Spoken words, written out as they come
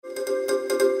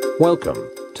Welcome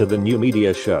to the New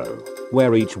Media Show,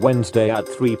 where each Wednesday at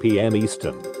 3 p.m.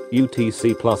 Eastern,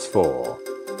 UTC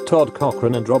 +4, Todd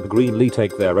Cochran and Rob Greenlee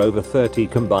take their over 30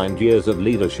 combined years of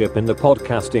leadership in the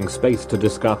podcasting space to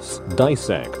discuss,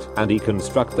 dissect, and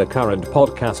deconstruct the current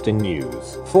podcasting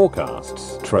news,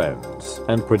 forecasts, trends,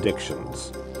 and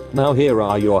predictions. Now here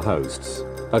are your hosts,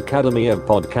 Academy of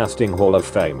Podcasting Hall of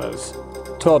Famers,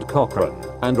 Todd Cochran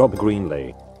and Rob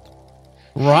Greenlee.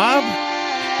 Rob?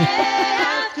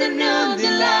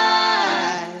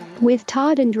 With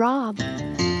Todd and Rob.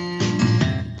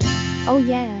 Oh,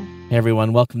 yeah. Hey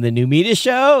everyone, welcome to the New Media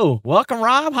Show. Welcome,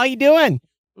 Rob. How you doing?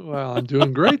 Well, I'm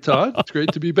doing great, Todd. It's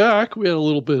great to be back. We had a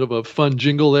little bit of a fun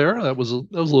jingle there. That was a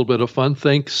little bit of fun.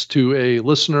 Thanks to a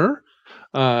listener,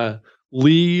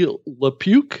 Lee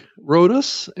LaPuke wrote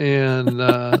us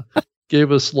and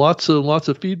gave us lots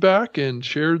of feedback and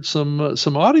shared some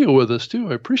audio with us too.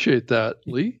 I appreciate that,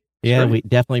 Lee. Yeah, we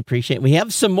definitely appreciate it. We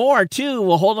have some more too.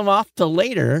 We'll hold them off till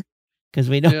later because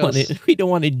we don't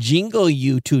want to jingle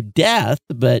you to death,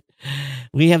 but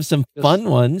we have some fun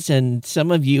ones, and some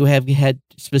of you have had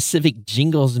specific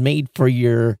jingles made for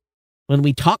when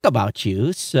we talk about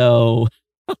you. So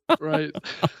right.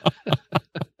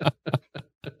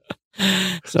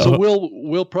 So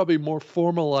we'll probably more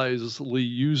formalizedly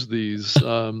use these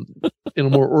in a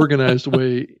more organized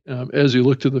way as you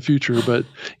look to the future. But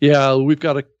yeah, we've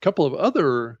got a couple of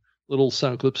other little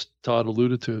sound clips Todd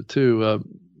alluded to too,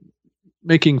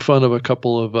 making fun of a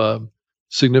couple of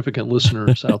significant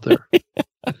listeners out there.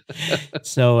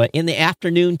 So in the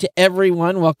afternoon to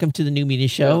everyone, welcome to the New Media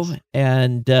Show. Yes.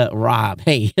 And Rob,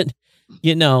 hey,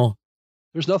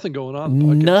 there's nothing going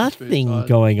on. Nothing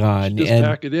going on. Just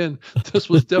pack it in. This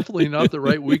was definitely not the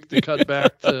right week to cut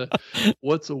back to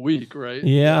once a week, right?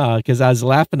 Yeah, because I was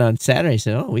laughing on Saturday. I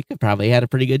said, we could probably had a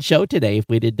pretty good show today if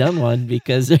we'd have done one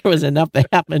because there was enough that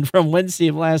happened from Wednesday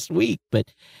of last week.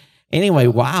 But anyway,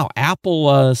 wow. Apple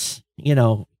was,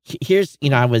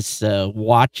 I was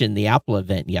watching the Apple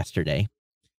event yesterday.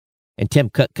 And Tim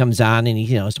Cook comes on and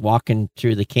he, is walking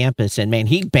through the campus. And man,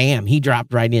 he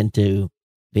dropped right into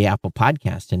the Apple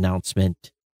podcast announcement,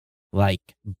 like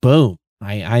boom.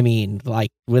 I mean,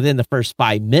 like within the first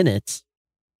 5 minutes,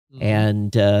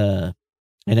 and of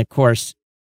course,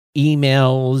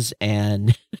 emails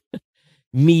and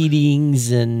meetings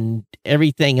and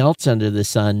everything else under the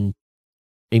sun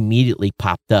immediately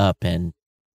popped up, and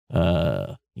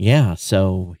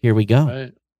so here we go.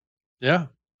 Right. Yeah,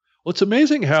 well, it's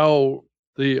amazing how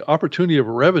the opportunity of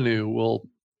revenue will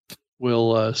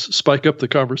spike up the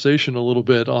conversation a little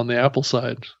bit on the Apple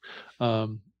side.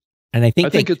 And I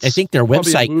think their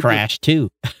website crashed too.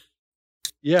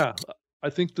 Yeah. I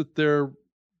think that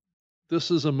this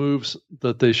is a move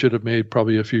that they should have made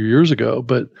probably a few years ago,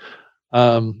 but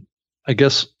I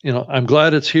guess, I'm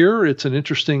glad it's here. It's an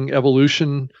interesting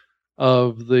evolution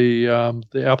of the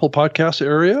Apple podcast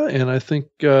area. And I think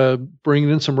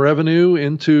bringing in some revenue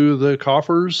into the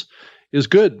coffers is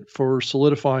good for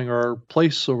solidifying our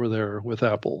place over there with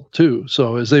Apple too.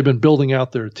 So as they've been building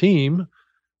out their team,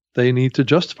 they need to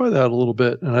justify that a little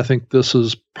bit. And I think this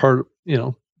is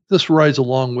this rides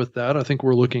along with that. I think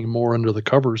we're looking more under the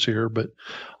covers here, but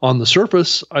on the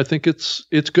surface, I think it's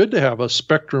good to have a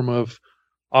spectrum of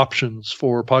options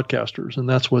for podcasters. And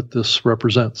that's what this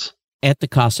represents. At the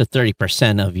cost of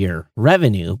 30% of your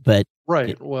revenue, but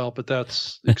right. But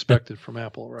that's expected from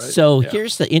Apple, right? So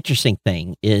here's the interesting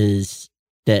thing is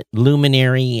that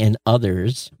Luminary and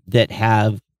others that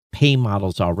have pay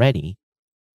models already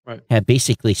have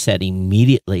basically said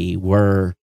immediately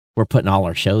we're putting all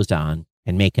our shows on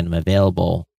and making them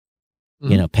available,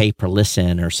 pay per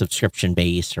listen or subscription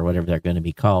based or whatever they're going to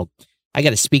be called. I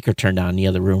got a speaker turned on in the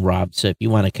other room, Rob. So if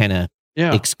you want to kind of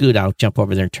exclude, I'll jump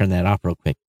over there and turn that off real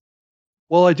quick.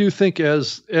 Well, I do think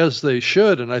as they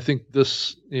should, and I think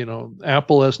this,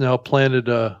 Apple has now planted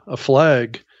a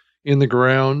flag in the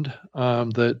ground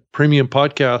that premium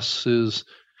podcasts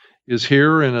is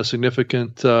here and a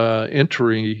significant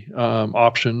entry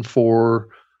option for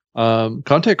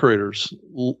content creators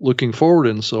looking forward.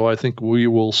 And so I think we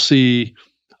will see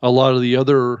a lot of the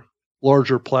other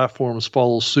larger platforms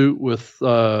follow suit with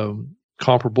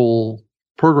comparable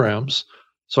programs.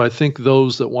 So I think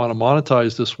those that want to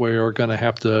monetize this way are going to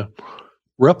have to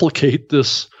replicate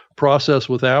this process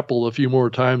with Apple a few more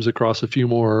times across a few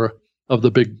more of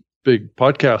the big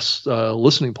podcast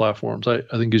listening platforms. I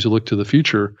think as you look to the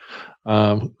future,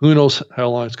 who knows how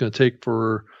long it's going to take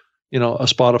for a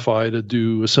Spotify to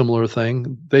do a similar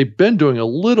thing. They've been doing a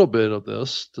little bit of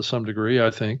this to some degree, I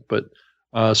think, but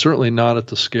certainly not at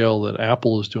the scale that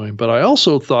Apple is doing. But I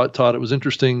also thought, Todd, it was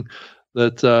interesting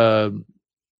that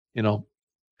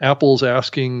Apple's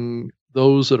asking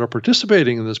those that are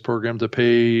participating in this program to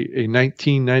pay a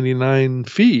 $19.99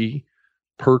 fee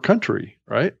per country,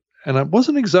 right? And I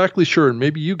wasn't exactly sure, and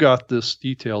maybe you got this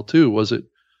detail too. Was it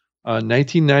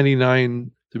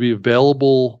 $19.99 to be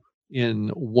available in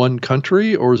one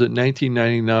country, or is it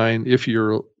 $19.99 if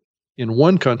you're in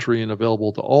one country and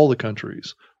available to all the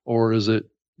countries? Or is it,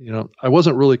 I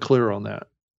wasn't really clear on that.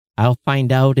 I'll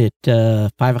find out at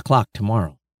 5:00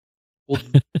 tomorrow. Well,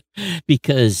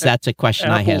 because that's a question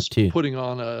Apple's I have too. Putting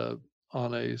on a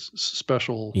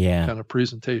special kind of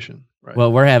presentation, right?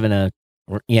 Well,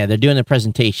 they're doing the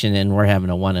presentation, and we're having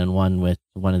a one-on-one with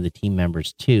one of the team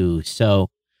members too. So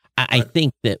I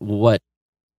think that what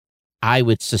I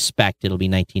would suspect it'll be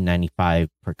 $19.95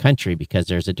 per country, because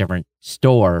there's a different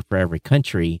store for every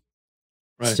country.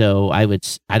 Right. So I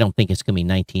don't think it's going to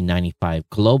be $19.95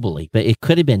 globally, but it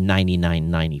could have been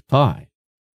 $99.95,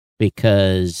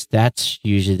 because that's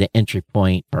usually the entry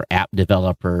point for app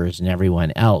developers and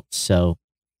everyone else. So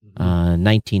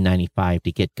 $19.95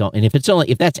 to get going. And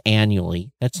if that's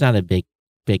annually, that's not a big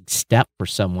step for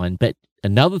someone. But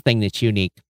another thing that's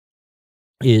unique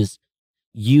is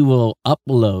you will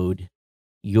upload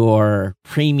your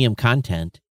premium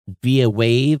content via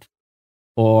Wave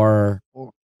or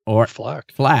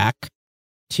FLAC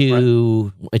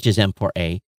to, which is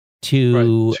M4A,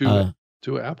 to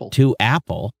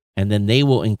Apple, and then they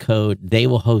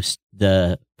will host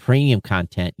the premium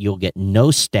content. You'll get no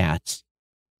stats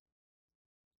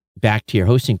back to your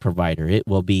hosting provider. It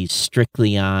will be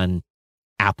strictly on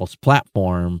Apple's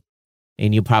platform,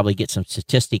 and you'll probably get some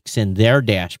statistics in their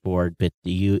dashboard. But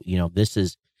this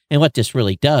is, and what this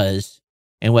really does,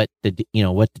 and what the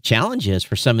challenge is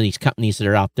for some of these companies that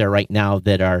are out there right now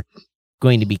that are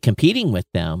going to be competing with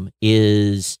them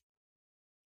is,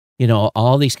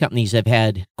 all these companies have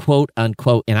had quote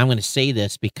unquote, and I'm going to say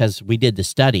this because we did the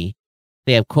study,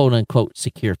 they have quote unquote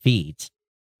secure feeds,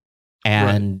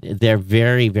 and they're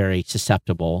very, very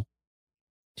susceptible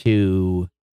to,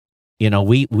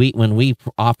 when we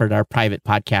offered our private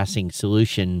podcasting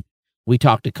solution, we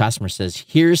talked to customers, says,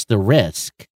 here's the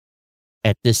risk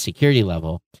at this security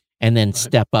level, and then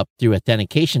step up through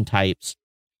authentication types.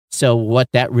 So what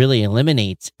that really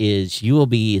eliminates is you will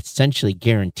be essentially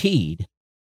guaranteed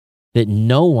that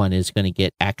no one is going to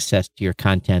get access to your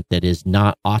content that is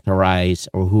not authorized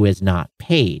or who is not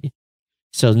paid.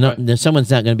 So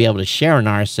someone's not going to be able to share an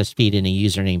RSS feed and a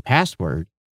username password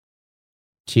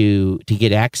to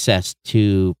get access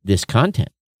to this content.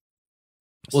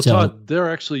 Well, Todd, they're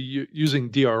actually using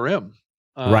DRM,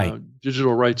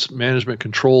 digital rights management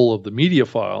control of the media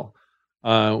file,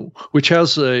 which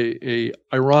has a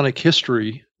ironic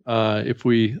history. If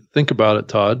we think about it,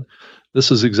 Todd,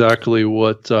 this is exactly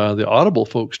what the Audible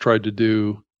folks tried to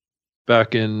do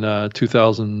back in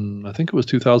 2000. I think it was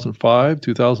 2005,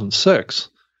 2006.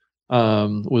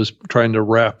 Was trying to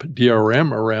wrap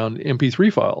DRM around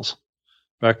MP3 files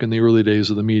back in the early days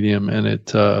of the medium, and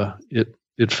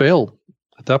it failed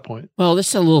at that point. Well, this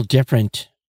is a little different.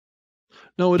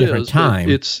 No, it different is. Time.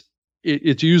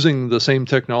 It's using the same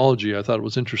technology. I thought it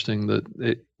was interesting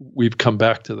that we've come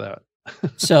back to that.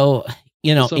 So,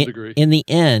 to some degree. In the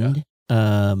end,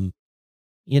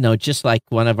 just like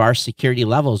one of our security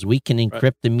levels, we can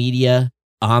encrypt the media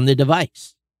on the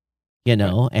device, and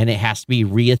it has to be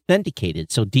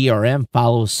re-authenticated. So DRM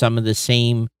follows some of the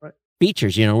same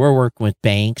features. We're working with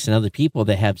banks and other people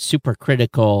that have super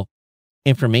critical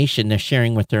information they're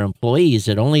sharing with their employees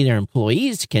that only their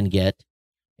employees can get.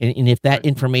 And if that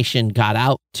information got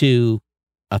out to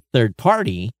a third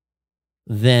party,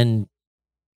 then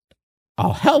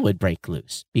all hell would break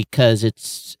loose, because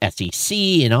it's SEC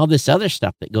and all this other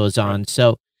stuff that goes on.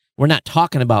 So we're not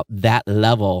talking about that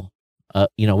level.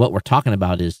 What we're talking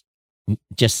about is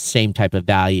just the same type of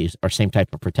values or same type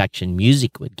of protection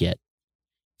music would get.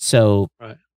 So,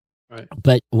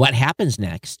 but what happens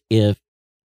next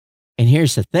and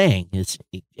here's the thing, is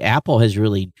Apple has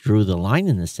really drew the line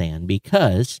in the sand,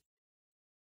 because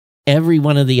every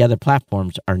one of the other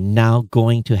platforms are now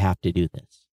going to have to do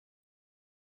this.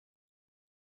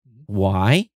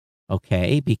 Why?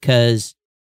 Okay, because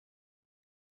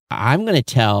I'm going to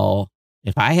tell,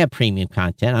 if I have premium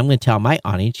content, I'm going to tell my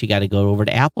audience, you got to go over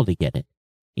to Apple to get it.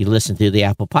 You listen through the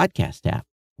Apple Podcast app.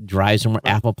 Drives from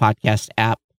Apple Podcast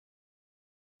app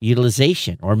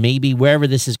utilization, or maybe wherever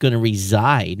this is going to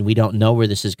reside. We don't know where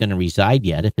this is going to reside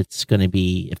yet. If it's going to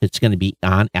be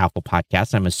on Apple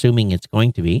Podcasts, I'm assuming it's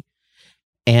going to be.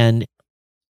 And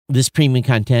this premium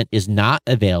content is not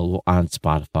available on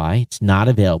Spotify. It's not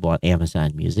available on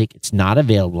Amazon Music. It's not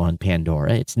available on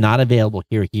Pandora. It's not available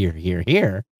here.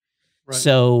 Right.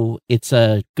 So it's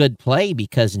a good play,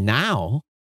 because now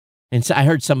And so I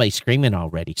heard somebody screaming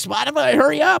already, Spotify,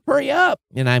 hurry up, hurry up.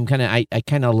 And I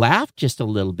kind of laughed just a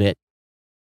little bit.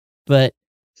 But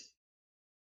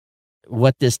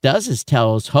what this does is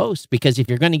tells hosts, because if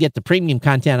you're going to get the premium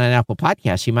content on Apple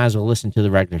Podcasts, you might as well listen to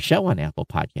the regular show on Apple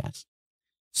Podcasts.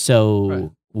 So Right.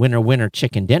 winner,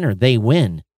 chicken dinner, they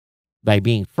win by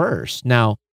being first.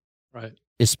 Now, Right.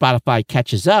 if Spotify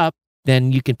catches up,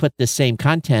 then you can put the same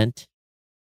content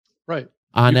Right.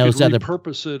 on You those could other,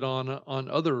 repurpose it on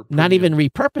other. not even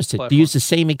premium repurpose it, platforms. use the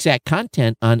same exact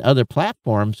content on other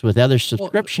platforms with other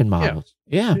subscription yeah. models.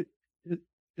 Yeah.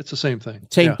 It's the same thing.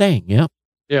 Same Yeah. thing. Yeah.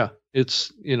 Yeah.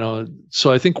 It's,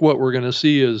 so I think what we're going to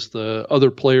see is the other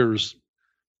players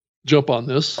jump on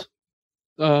this.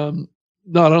 Not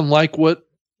unlike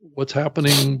what's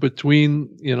happening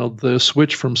between, the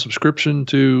switch from subscription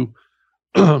to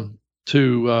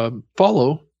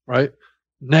follow, right?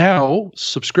 Now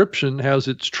subscription has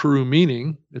its true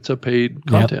meaning. It's a paid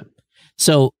content.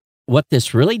 So what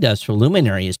this really does for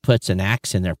Luminary is puts an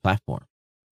axe in their platform.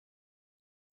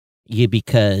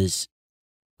 Because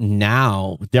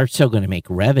now they're still going to make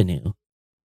revenue,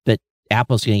 but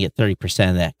Apple's going to get 30%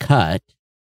 of that cut,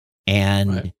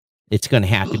 and Right. it's going to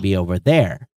have to be over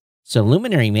there. So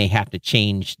Luminary may have to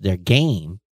change their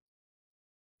game,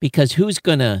 because who's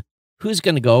going to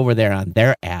go over there on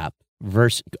their app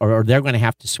or they're going to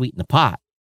have to sweeten the pot.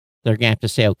 They're going to have to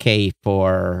say, okay,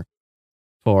 for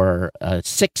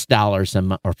 $6 a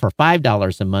month or for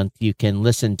 $5 a month, you can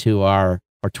listen to or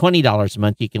 $20 a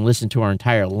month, you can listen to our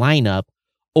entire lineup,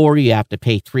 or you have to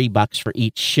pay $3 for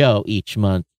each show each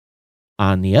month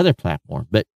on the other platform.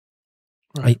 But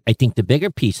Right. I think the bigger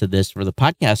piece of this for the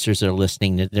podcasters that are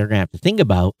listening that they're going to have to think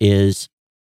about is,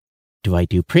 do I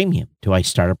do premium? Do I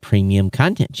start a premium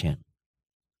content channel?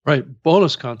 Right.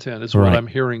 Bonus content is what Right. I'm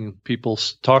hearing people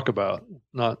talk about,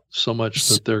 not so much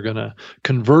that they're going to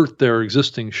convert their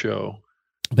existing show.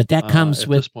 But that comes at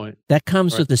with this point. Right.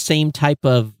 with the same type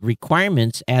of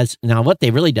requirements as now. What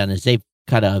they've really done is they've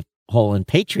cut a hole in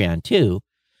Patreon too.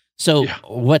 So Yeah.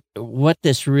 what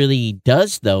this really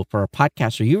does though for a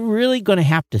podcaster, you're really going to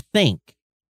have to think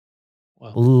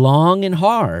Well, long and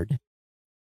hard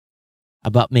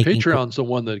about making Patreon's the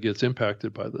one that gets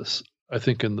impacted by this, I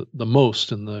think, in the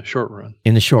most in the short run.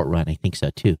 in the short run. I think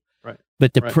so too. Right.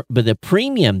 But Right. but the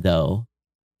premium though,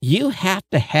 you have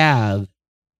to have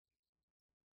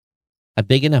a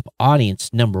big enough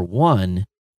audience, number one.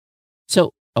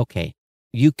 So, okay,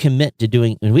 you commit to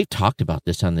doing, and we've talked about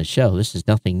this on the show. This is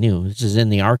nothing new. This is in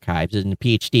the archives, in the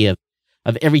PhD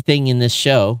of everything in this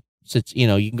show. So it's, you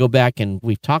can go back and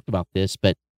we've talked about this,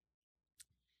 but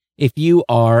if you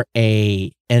are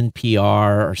a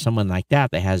NPR or someone like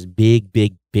that has big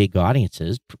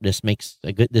audiences, this makes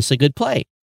a good play.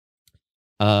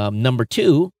 Number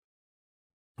two,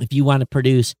 if you want to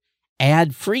produce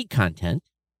ad-free content,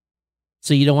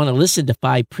 so you don't want to listen to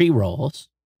 5 pre-rolls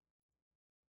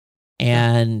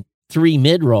and 3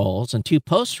 mid-rolls and 2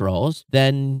 post-rolls,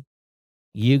 then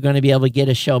you're going to be able to get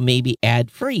a show maybe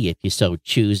ad-free if you so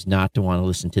choose not to want to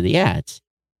listen to the ads.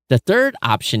 The third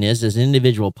option is, as an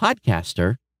individual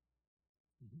podcaster,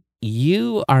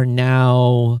 you are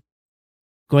now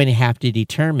going to have to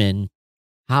determine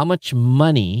how much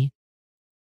money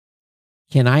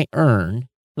can I earn.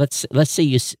 Let's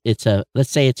say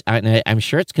I'm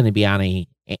sure it's going to be on a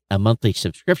monthly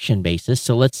subscription basis.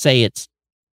 So let's say it's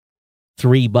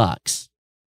 $3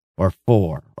 or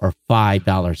 $4 or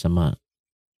 $5 a month.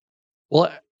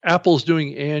 Well, Apple's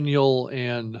doing annual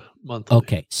and monthly.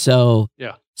 Okay, so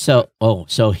Yeah.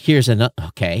 So here's another.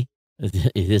 Okay,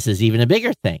 this is even a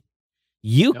bigger thing.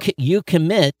 You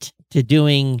commit to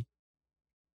doing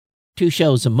 2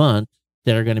 shows a month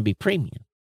that are going to be premium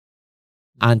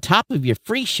on top of your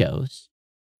free shows.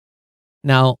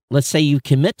 Now, let's say you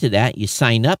commit to that, you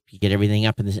sign up, you get everything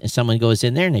up, and someone goes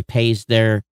in there and they pays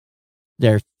their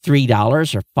 $3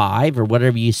 or $5 or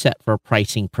whatever you set for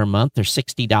pricing per month, or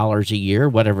 $60 a year,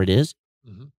 whatever it is,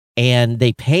 and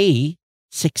they pay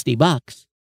 $60.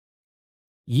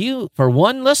 You, for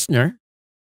one listener,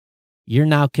 you're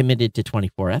now committed to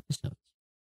 24 episodes.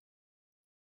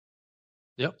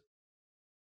 Yep.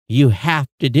 You have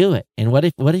to do it. And what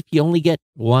if you only get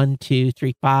 1, 2,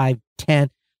 3, 5, 10?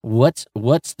 What's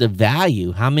the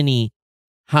value? How many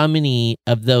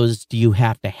of those do you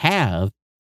have to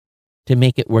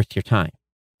make it worth your time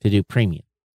to do premium?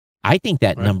 I think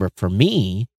that number for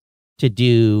me to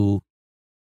do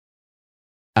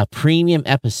a premium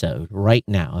episode right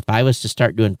now, if I was to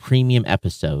start doing premium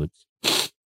episodes,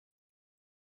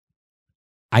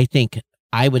 I think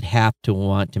I would have to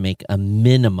want to make a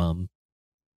minimum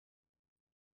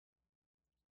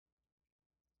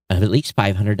of at least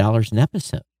 $500 an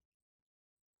episode.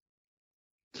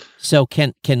 So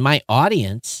can my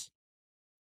audience,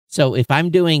 so if I'm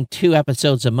doing 2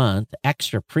 episodes a month,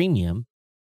 extra premium,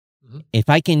 if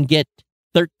I can get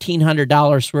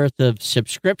 $1,300 worth of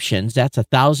subscriptions, that's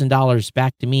 $1,000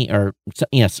 back to me, or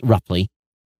yes, roughly,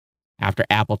 after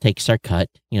Apple takes their cut,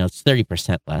 it's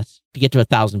 30% less to get to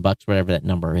 $1,000, whatever that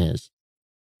number is.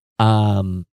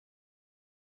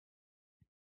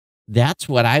 That's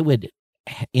what I would,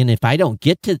 and if I don't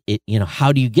get to it,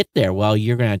 how do you get there? Well,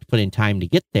 you're going to have to put in time to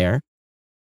get there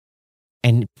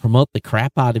and promote the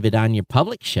crap out of it on your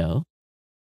public show.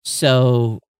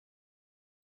 So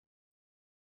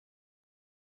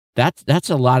that's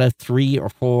a lot of $3 or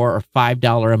 $4 or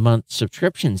 $5 a month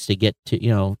subscriptions to get to,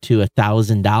 to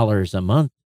 $1,000 a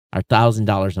month, or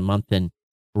 $1,000 a month in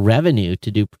revenue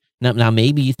to do. Now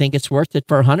maybe you think it's worth it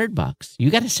for $100. You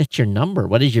got to set your number.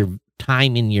 What is your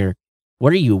time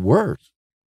what are you worth?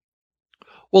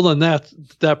 Well, then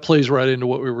that plays right into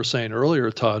what we were saying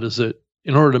earlier, Todd, is that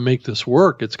in order to make this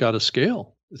work, it's got to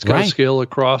scale. It's got to scale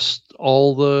across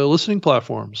all the listening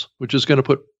platforms, which is going to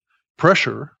put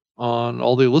pressure on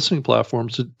all the listening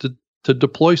platforms to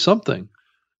deploy something.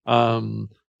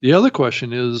 The other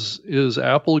question is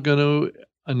Apple going to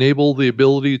enable the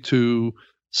ability to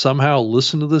somehow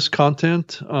listen to this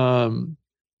content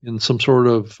in some sort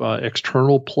of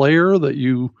external player that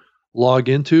you log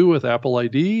into with Apple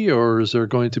ID, or is there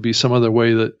going to be some other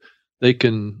way that they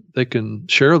can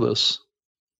share this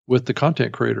with the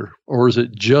content creator, or is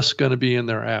it just going to be in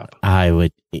their app? I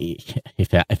would,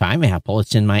 if I'm Apple,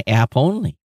 it's in my app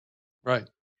only. Right.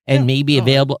 And maybe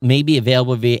available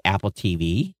via Apple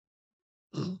TV,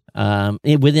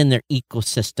 within their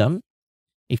ecosystem.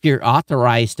 If you're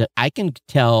authorized I can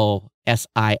tell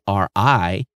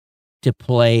SIRI to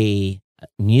play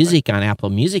music on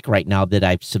Apple Music right now that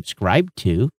I've subscribed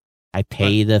to. I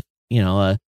pay the,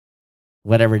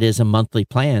 whatever it is, a monthly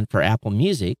plan for Apple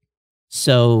Music.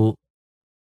 So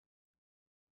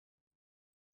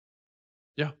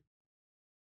yeah.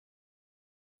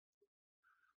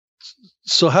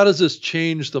 So how does this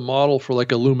change the model for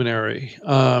like a Luminary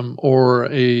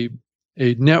or a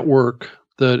network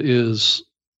that is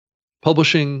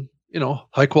publishing,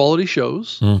 high quality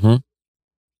shows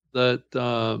that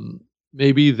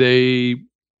maybe they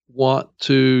want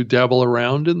to dabble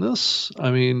around in this?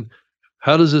 I mean,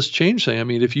 how does this change things? I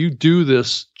mean, if you do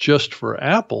this just for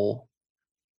Apple,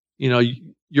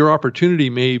 your opportunity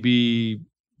may be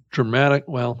dramatic.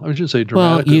 Well, I shouldn't say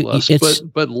dramatically less,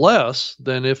 but less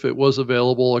than if it was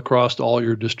available across all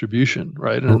your distribution,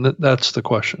 right? And that's the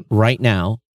question. Right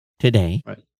now, today,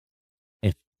 right?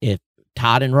 If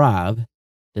Todd and Rob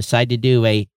decide to do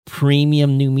a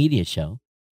premium new media show,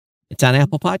 it's on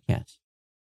Apple Podcasts.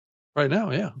 Right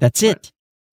now, yeah. That's it.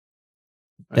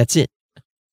 Right. That's it.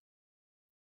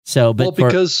 So, but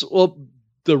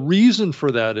the reason for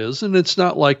that is, and it's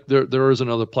not like there isn't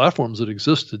other platforms that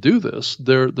exist to do this.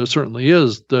 There certainly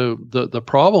is. The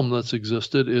problem that's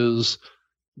existed is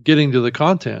getting to the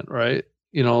content, right?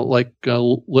 Like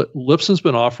Libsyn's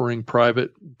been offering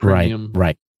private premium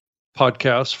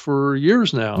podcasts for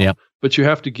years now. Yep. But you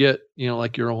have to get,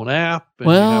 like your own app. And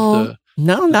you have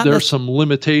to, there are some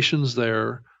limitations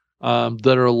there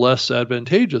that are less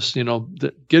advantageous.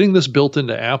 Getting this built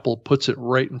into Apple puts it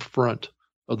right in front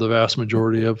of the vast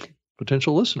majority of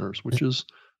potential listeners, which is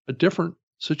a different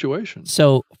situation.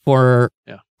 So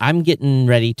I'm getting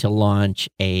ready to launch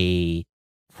a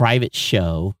private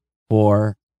show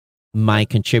for my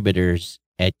contributors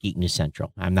at Geek News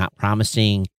Central. I'm not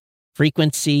promising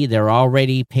frequency. They're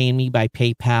already paying me by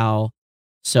PayPal.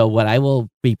 So what I will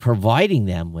be providing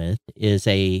them with is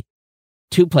 2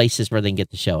 places where they can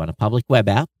get the show: on a public web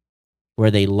app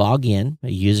where they log in, a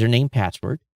username,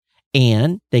 password,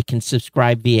 and they can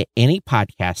subscribe via any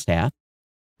podcast app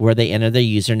where they enter their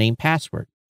username, password.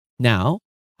 Now,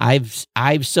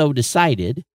 I've so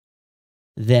decided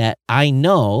that I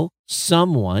know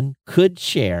someone could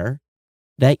share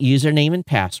that username and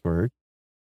password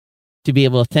to be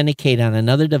able to authenticate on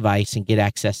another device and get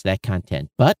access to that content.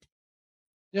 But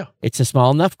it's a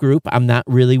small enough group. I'm not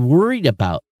really worried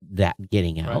about that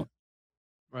getting out.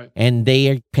 Right. And they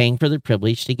are paying for the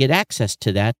privilege to get access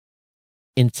to that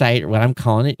insider, what I'm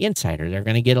calling it insider. They're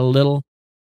going to get a little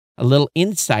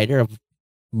insider of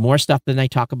more stuff than I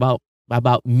talk about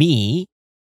me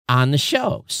on the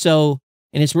show. So,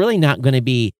 and it's really not going to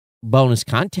be bonus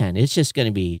content. It's just going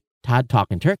to be Todd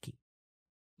talking turkey.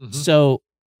 Mm-hmm. So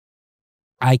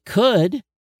I could,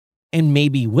 and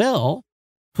maybe will,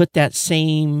 put that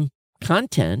same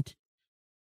content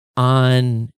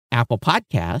on Apple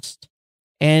Podcast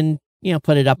and,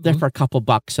 put it up there for a couple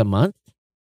bucks a month.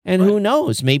 And who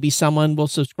knows, maybe someone will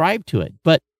subscribe to it.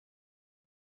 But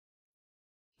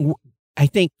I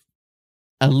think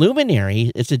a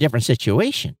luminary, it's a different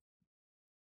situation.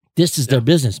 This is their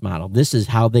business model. This is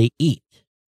how they eat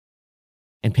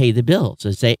and pay the bills.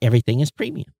 Everything is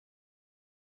premium.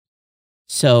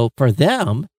 So for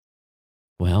them,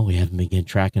 well, we haven't begun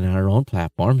tracking on our own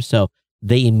platform. So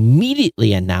they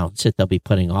immediately announce that they'll be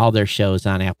putting all their shows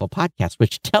on Apple Podcasts,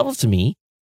 which tells me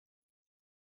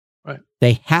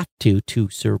they have to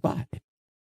survive.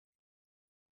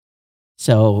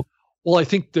 So, well, I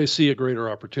think they see a greater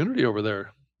opportunity over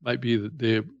there. Might be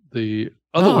the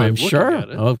other way of looking at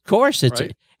it. Of course, it's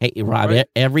hey, Rob.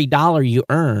 Every dollar you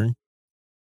earn,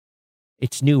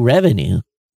 it's new revenue,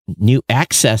 new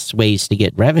access ways to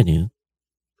get revenue.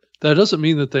 That doesn't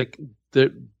mean that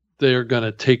they're going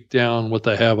to take down what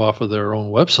they have off of their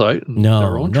own website and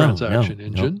their own transaction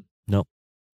engine. No.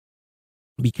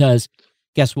 Because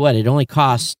guess what? It only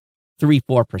costs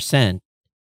 3-4%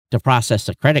 to process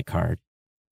a credit card.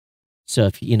 So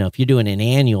if you're doing an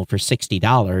annual for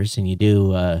 $60 and you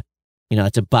do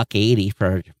it's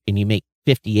 $1.80 and you make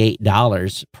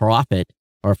 $58 profit,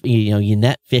 or you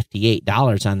net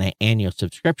 $58 on that annual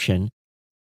subscription,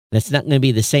 that's not going to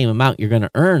be the same amount you're going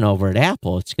to earn over at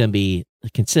Apple. It's going to be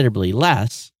considerably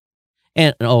less.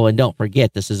 And don't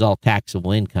forget, this is all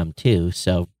taxable income too.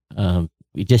 So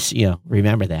we just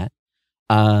remember that.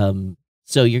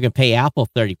 So you're going to pay Apple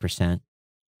 30%,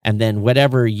 and then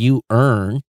whatever you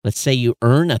earn, let's say you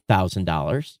earn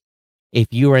 $1,000. If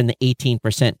you are in the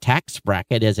 18% tax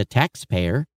bracket as a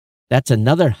taxpayer, that's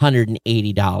another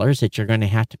 $180 that you're going to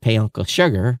have to pay Uncle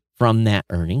Sugar from that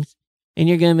earnings, and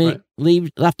you're going to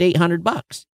left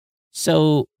 $800.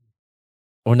 So,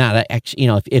 or not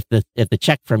actually, if the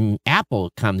check from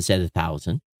Apple comes at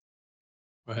 $1,000,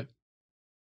 right?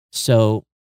 So,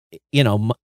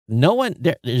 no one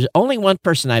there's only one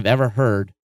person I've ever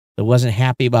heard that wasn't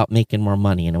happy about making more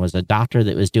money, and it was a doctor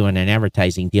that was doing an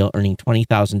advertising deal, earning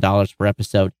 $20,000 per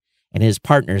episode, and his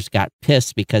partners got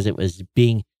pissed because it was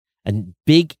being a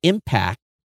big impact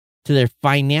to their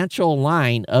financial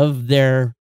line of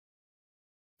their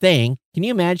thing. Can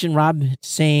you imagine Rob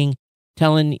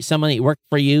telling someone that worked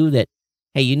for you that,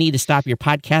 hey, you need to stop your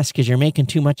podcast because you're making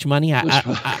too much money?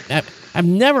 I've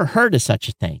never heard of such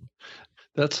a thing.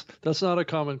 That's not a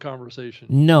common conversation.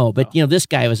 No, but this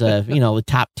guy was the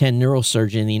top 10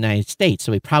 neurosurgeon in the United States,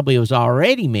 so he probably was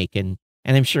already making,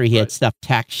 and I'm sure he had stuff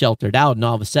tax sheltered out, and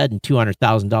all of a sudden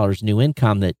 $200,000 new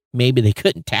income that maybe they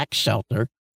couldn't tax shelter.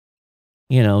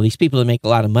 These people that make a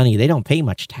lot of money, they don't pay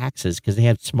much taxes because they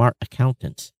have smart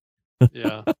accountants.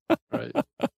 Yeah, right.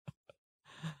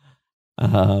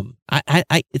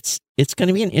 It's going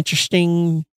to be an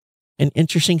interesting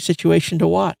situation to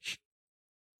watch.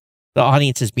 The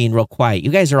audience is being real quiet.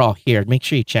 You guys are all here. Make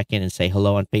sure you check in and say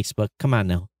hello on Facebook. Come on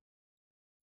now.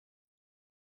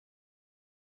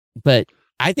 But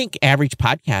I think average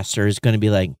podcaster is going to be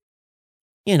like,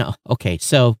 okay,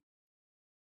 so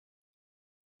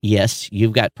yes,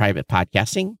 you've got private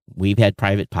podcasting. We've had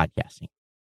private podcasting.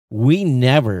 We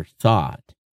never thought,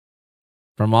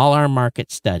 from all our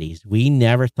market studies, we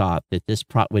never thought that this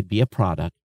would be a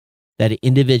product that an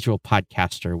individual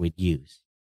podcaster would use.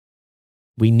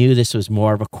 We knew this was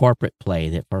more of a corporate play,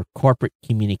 that for corporate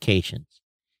communications.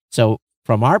 So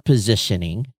from our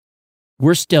positioning,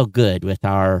 we're still good with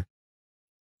our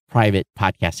private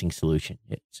podcasting solution.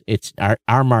 It's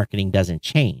our marketing doesn't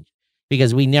change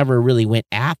because we never really went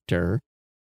after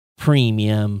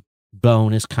premium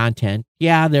bonus content.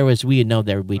 Yeah,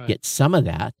 we'd get some of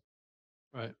that.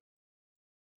 Right.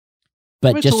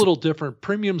 But it's a little different.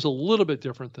 Premium's a little bit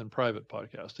different than private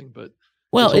podcasting, but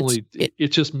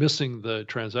it's just missing the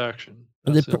transaction.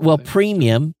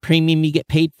 Premium you get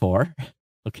paid for.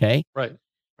 Okay. Right.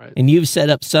 And you've set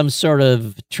up some sort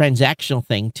of transactional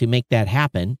thing to make that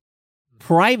happen.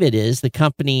 Private is the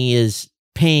company is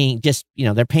paying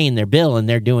they're paying their bill and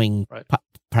they're doing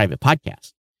private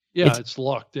podcasts. Yeah, it's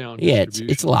locked down. Yeah,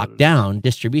 it's locked down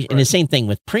distribution. Right. And the same thing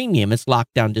with premium, it's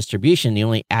locked down distribution. The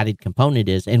only added component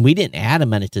is, and we didn't add a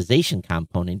monetization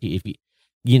component. If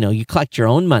you collect your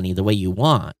own money the way you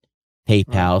want,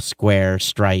 PayPal, Square,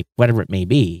 Stripe, whatever it may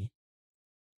be.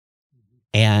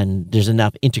 And there's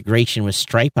enough integration with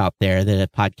Stripe out there that a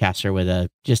podcaster with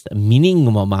just a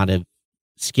minimal amount of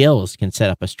skills can set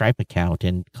up a Stripe account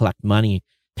and collect money.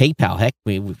 PayPal, heck,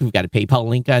 we've got a PayPal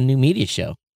link on New Media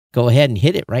Show. Go ahead and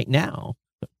hit it right now.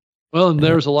 Well, and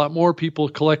there's a lot more people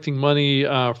collecting money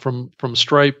from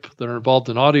Stripe that are involved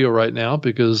in audio right now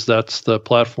because that's the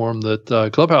platform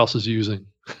that Clubhouse is using.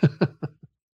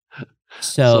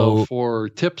 So for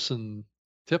tips,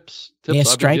 yeah,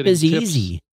 Stripe is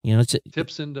easy. It's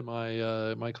tips into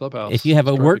my my Clubhouse. If you have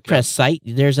a WordPress site,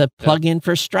 there's a plugin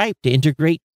for Stripe to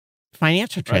integrate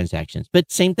financial transactions.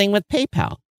 But same thing with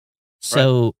PayPal.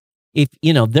 So if,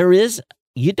 you know,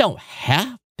 you don't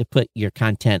have to put your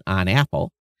content on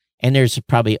Apple. And there's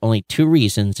probably only two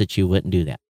reasons that you wouldn't do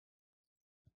that.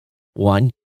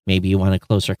 One, maybe you want a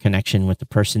closer connection with the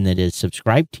person that is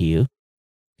subscribed to you,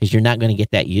 because you're not going to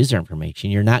get that user information.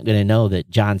 You're not going to know that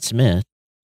John Smith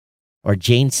or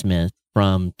Jane Smith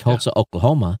from Tulsa,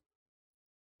 Oklahoma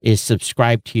is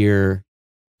subscribed to your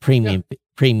premium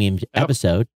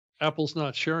episode. Apple's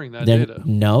not sharing that data.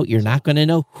 No, you're not going to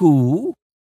know who.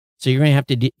 So you're going to have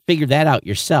to figure that out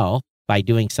yourself by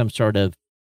doing some sort of,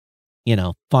 you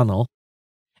know, funnel.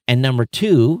 And number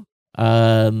two,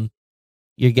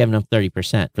 you're giving them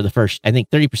 30% for the first, I think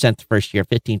 30% the first year,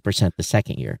 15% the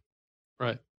second year.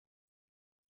 Right.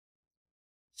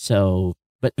 So,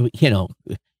 but, you know,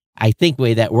 I think the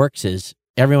way that works is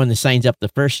everyone that signs up the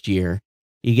first year,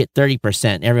 you get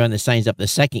 30%. Everyone that signs up the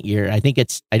second year, I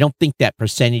don't think that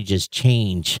percentages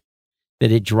change,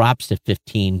 that it drops to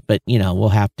 15, but, you know, we'll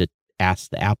have to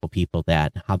ask the Apple people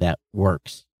how that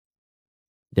works.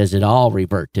 Does it all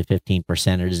revert to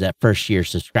 15%, or does that first year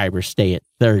subscriber stay at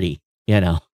 30? You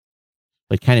know,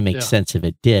 it kind of makes sense if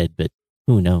it did, but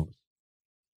who knows?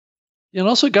 And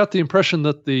also got the impression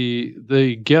that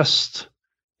the guest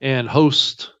and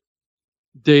host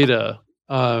data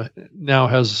now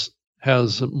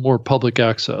has more public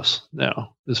access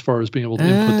now, as far as being able to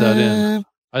input that in.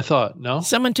 I thought, no?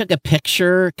 Someone took a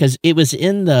picture, because it was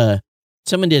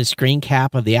someone did a screen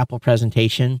cap of the Apple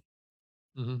presentation.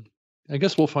 Mm-hmm. I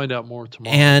guess we'll find out more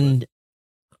tomorrow. And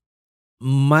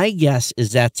my guess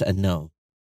is that's a no,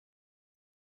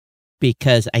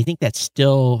 because I think that's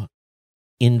still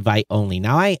invite only.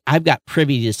 Now, I've got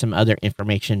privy to some other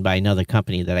information by another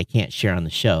company that I can't share on the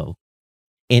show.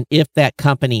 And if that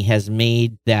company has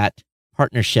made that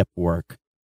partnership work,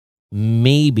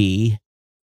 maybe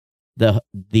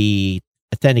the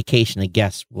authentication of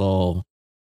guests will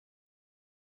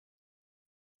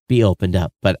be opened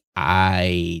up, but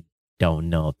I don't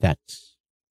know if that's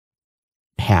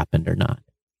happened or not.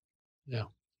 Yeah.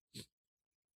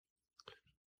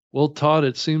 Well, Todd,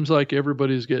 it seems like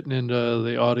everybody's getting into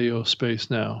the audio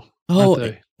space now.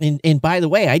 Oh, and by the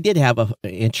way, I did have an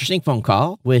interesting phone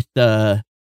call with a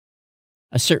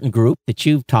certain group that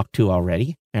you've talked to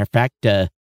already. Matter of fact,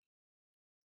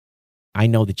 I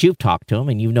know that you've talked to them,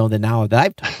 and you know that now that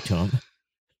I've talked to them.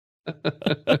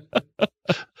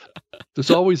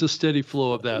 There's always a steady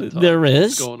flow of that. There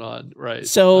is going on, right?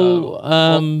 So,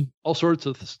 all sorts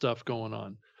of stuff going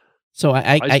on. So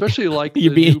I especially like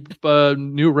the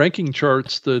new ranking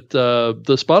charts that the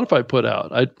Spotify put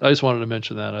out. I just wanted to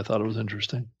mention that. I thought it was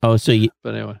interesting. Oh,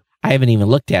 but anyway, I haven't even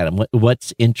looked at them.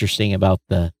 What's interesting about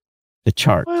the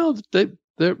chart? Well,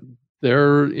 they're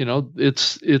you know,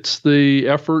 it's the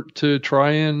effort to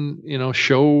try and, you know,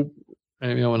 show,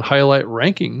 you know, and highlight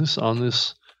rankings on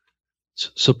this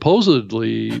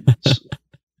supposedly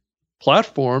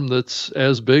platform that's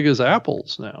as big as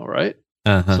Apple's now, right?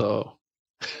 Uh-huh. So,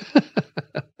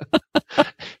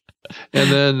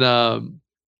 and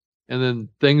then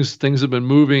things have been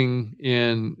moving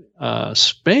in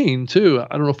Spain too.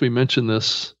 I don't know if we mentioned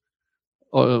this.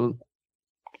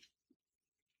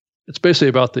 It's basically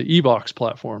about the eBox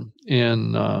platform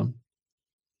in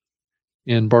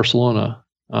Barcelona.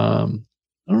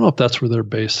 I don't know if that's where they're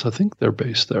based. I think they're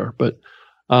based there, but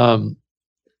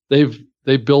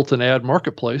they've built an ad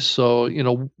marketplace. So, you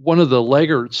know, one of the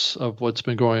laggards of what's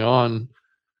been going on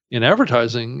in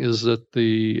advertising is that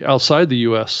the outside the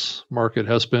U.S. market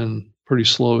has been pretty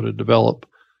slow to develop.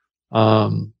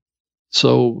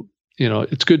 So, you know,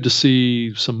 it's good to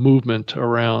see some movement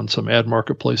around some ad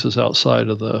marketplaces outside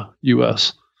of the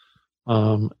U.S.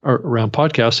 Around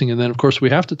podcasting. And then, of course, we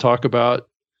have to talk about,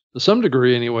 to some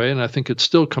degree anyway, and I think it's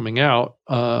still coming out,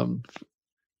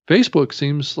 Facebook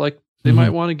seems like they might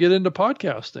want to get into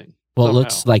podcasting. Well, somehow. It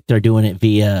looks like they're doing it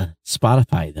via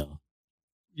Spotify, though.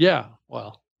 Yeah,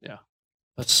 well, yeah.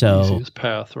 That's the easiest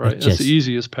path, right? That's the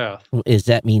easiest path. Does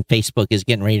that mean Facebook is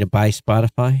getting ready to buy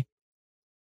Spotify?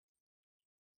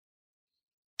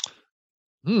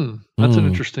 That's an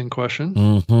interesting question.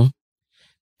 Mm-hmm.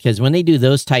 Because when they do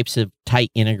those types of tight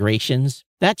integrations,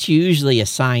 that's usually a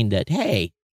sign that,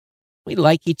 hey, we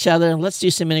like each other. Let's do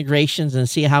some integrations and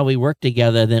see how we work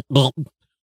together. Then,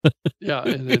 yeah,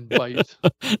 and then bite.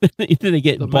 Then they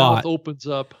get the bought. Mouth opens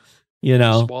up. You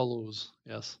know, swallows.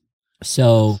 Yes.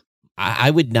 So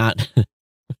I would not.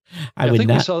 I think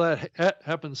we saw that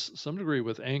happen to some degree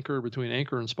with between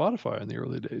Anchor and Spotify in the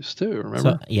early days too.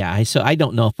 Remember? So I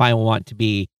don't know if I want to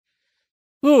be.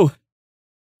 I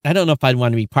don't know if I'd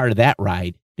want to be part of that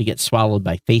ride to get swallowed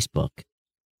by Facebook.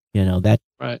 You know,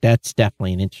 that's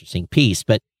definitely an interesting piece.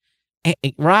 But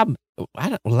Rob, I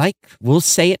don't like, we'll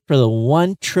say it for the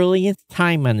 1 trillionth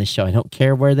time on the show. I don't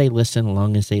care where they listen, as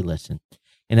long as they listen.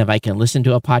 And if I can listen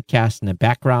to a podcast in the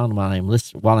background while I'm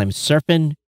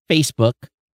surfing Facebook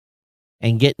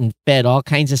and getting fed all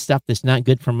kinds of stuff that's not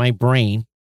good for my brain,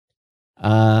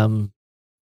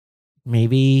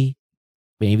 maybe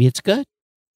it's good.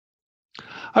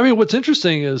 I mean, what's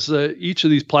interesting is that each of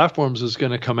these platforms is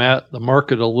going to come at the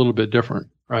market a little bit different,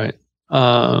 right?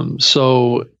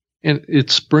 So, and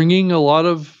it's bringing a lot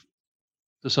of,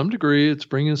 to some degree, it's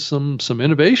bringing some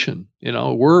innovation. You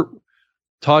know,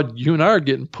 Todd, you and I are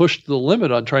getting pushed to the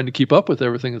limit on trying to keep up with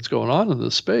everything that's going on in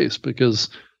this space, because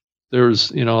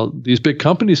there's, you know, these big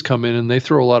companies come in and they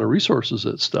throw a lot of resources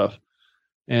at stuff,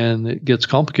 and it gets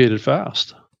complicated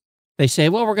fast. They say,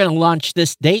 well, we're going to launch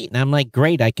this date. And I'm like,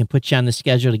 great, I can put you on the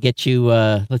schedule to get you,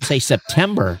 let's say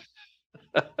September.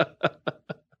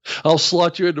 I'll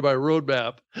slot you into my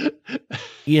roadmap.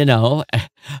 You know,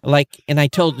 like, and I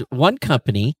told one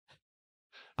company,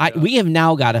 we have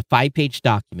now got a 5-page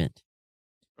document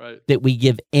that we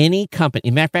give any company.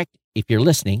 As a matter of fact, if you're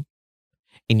listening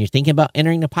and you're thinking about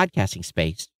entering the podcasting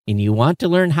space and you want to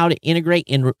learn how to integrate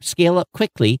and scale up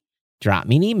quickly, drop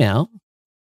me an email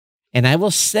and I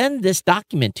will send this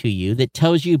document to you that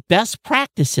tells you best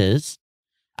practices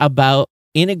about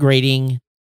integrating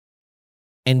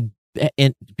and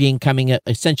becoming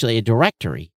essentially a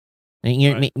directory.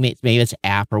 Maybe it's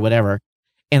app or whatever.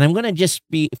 And I'm going to just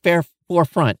be fair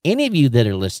forefront. Any of you that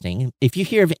are listening, if you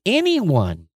hear of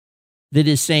anyone that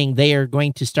is saying they are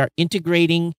going to start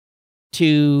integrating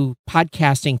to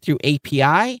podcasting through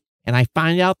API, and I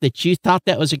find out that you thought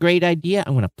that was a great idea,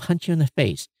 I'm going to punch you in the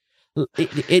face.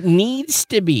 It needs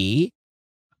to be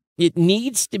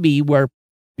where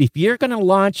if you're going to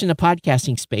launch in the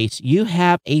podcasting space, you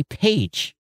have a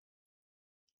page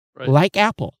like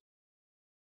Apple.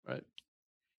 Right.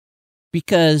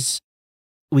 Because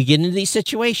we get into these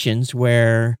situations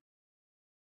where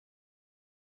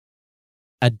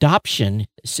adoption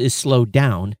is slowed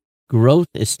down, growth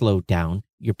is slowed down,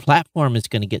 your platform is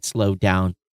going to get slowed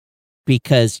down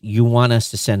because you want us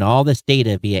to send all this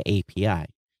data via API.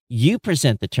 You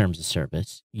present the terms of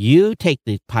service, you take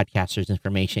the podcaster's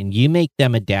information, you make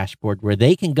them a dashboard where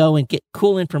they can go and get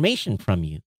cool information from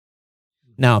you.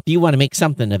 Now, if you want to make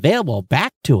something available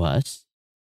back to us,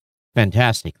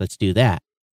 fantastic, let's do that.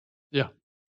 Yeah.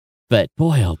 But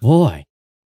boy, oh boy,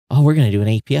 we're going to do an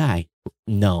API.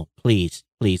 No, please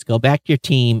go back to your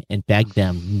team and beg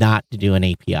them not to do an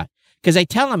API. Because I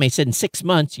tell them, I said, in 6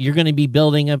 months, you're going to be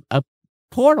building a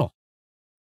portal.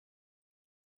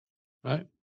 Right.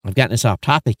 I've gotten us off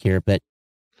topic here, but,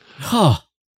 Well,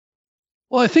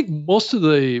 I think most of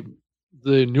the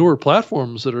newer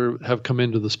platforms that have come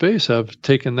into the space have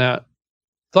taken that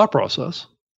thought process.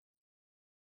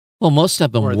 Well, most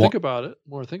of them. More I think about it.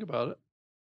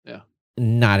 Yeah.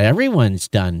 Not everyone's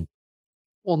done.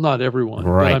 Well, not everyone.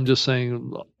 Right. But I'm just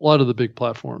saying a lot of the big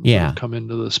platforms that have come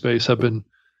into the space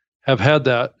have had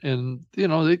that, and you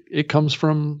know it comes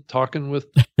from talking with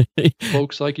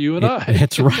folks like you and I.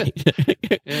 That's right.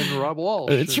 And Rob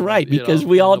Walsh. That's right, because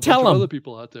we all tell them other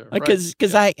people out there.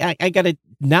 Because I got to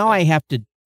now. I have to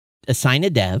assign a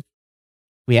dev.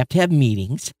 We have to have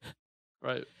meetings.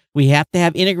 Right. We have to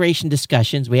have integration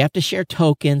discussions. We have to share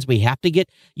tokens. We have to get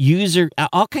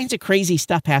all kinds of crazy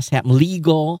stuff has to happen.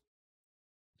 Legal.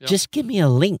 Yep. Just give me a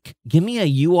link. Give me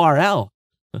a URL.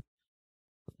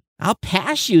 I'll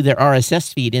pass you their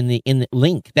RSS feed in the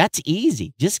link. That's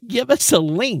easy. Just give us a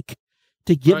link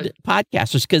to give the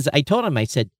podcasters. Because I told him, I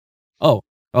said, oh,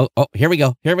 here we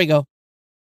go.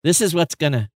 This is what's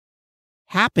going to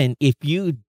happen if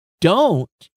you don't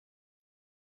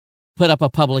put up a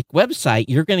public website.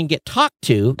 You're going to get talked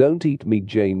to. Don't eat me,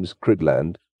 James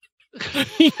Cridland.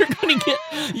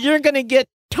 You're going to get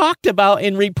talked about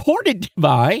and reported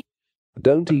by.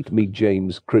 Don't eat me,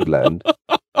 James Cridland.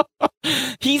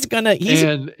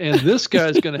 And this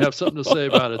guy's gonna have something to say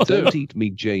about it too. Don't eat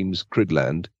me, James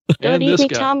Cridland. Don't eat me,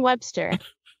 Tom Webster.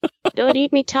 Don't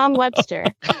eat me, Tom Webster.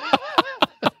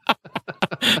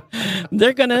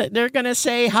 They're gonna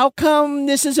say, how come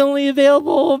this is only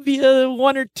available via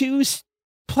 1 or 2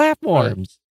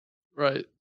 platforms? Right.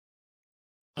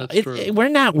 That's true. We're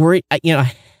not worried. You know,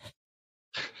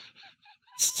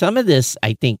 some of this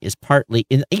I think is partly.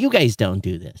 You guys don't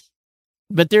do this.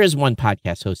 But there is one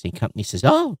podcast hosting company says,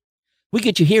 oh, we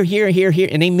get you here.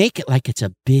 And they make it like it's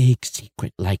a big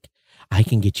secret. Like, I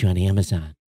can get you on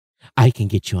Amazon. I can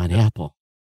get you on Apple.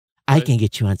 I can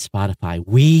get you on Spotify.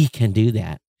 We can do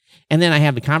that. And then I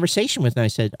have a conversation with them. I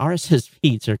said, RSS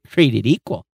feeds are created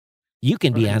equal. You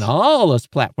can be Right. on all those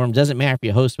platforms. Doesn't matter if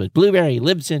you host with Blueberry,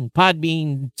 Libsyn,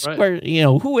 Podbean, Right. Square,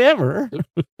 whoever.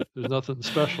 There's nothing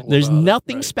special. There's about it,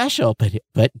 nothing right. special,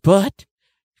 but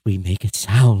we make it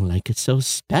sound like it's so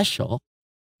special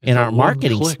in It's a our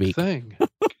marketing one-click speak. thing.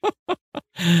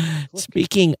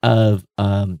 Speaking of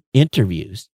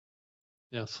interviews,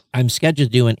 Yes. I'm scheduled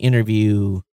to do an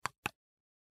interview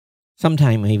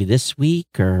sometime maybe this week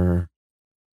or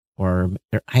I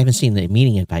haven't seen the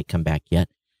meeting invite come back yet.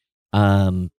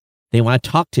 They want to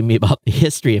talk to me about the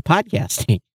history of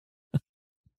podcasting.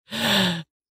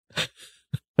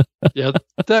 Yeah,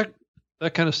 that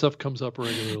kind of stuff comes up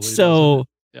regularly. So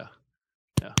Yeah.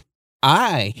 Yeah.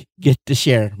 I get to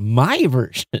share my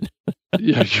version.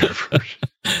 Yeah, your version.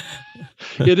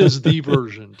 It is the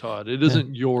version, Todd. It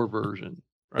isn't your version.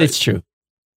 Right? It's true.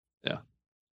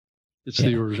 It's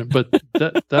the version, but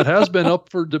that has been up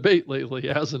for debate lately,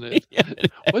 hasn't it?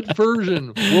 What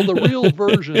version? Will the real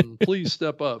version please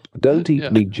step up? Don't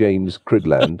eat me, James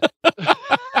Cridland.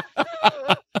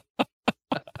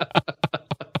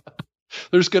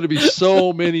 There's going to be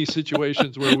so many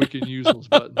situations where we can use those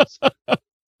buttons.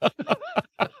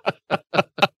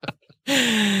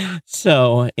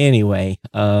 So anyway,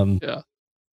 Yeah.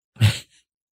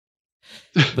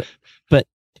 but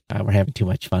we're having too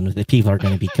much fun with it. People are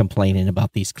going to be complaining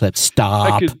about these clips.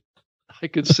 Stop. I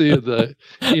could see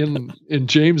in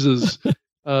James's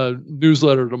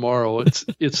newsletter tomorrow.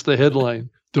 It's the headline: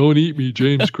 "Don't eat me,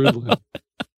 James Cridland."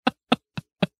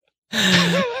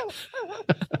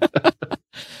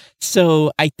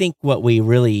 So I think what we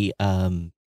really,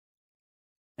 I'm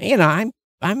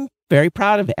very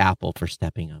proud of Apple for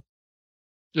stepping up.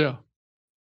 Yeah.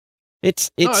 I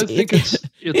think it's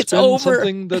been over.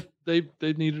 something that they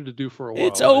needed to do for a while.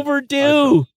 It's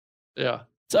overdue. Yeah.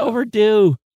 It's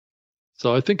overdue.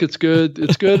 So I think it's good.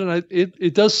 It's good, and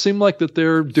it does seem like that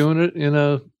they're doing it in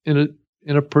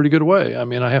a pretty good way. I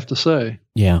mean, I have to say.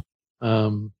 Yeah.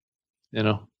 They're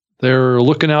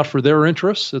looking out for their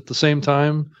interests at the same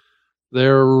time.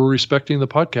 They're respecting the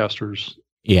podcasters'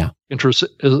 interests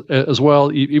as well.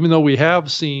 Even though we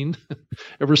have seen,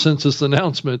 ever since this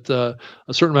announcement, a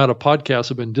certain amount of podcasts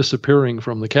have been disappearing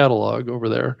from the catalog over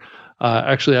there.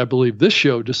 Actually, I believe this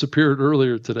show disappeared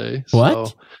earlier today. What?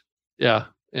 So, yeah,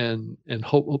 and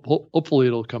hopefully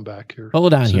it'll come back here.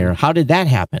 Hold on soon. here. How did that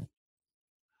happen?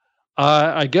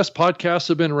 I guess podcasts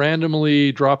have been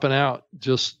randomly dropping out,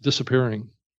 just disappearing.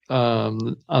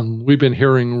 We've been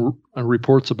hearing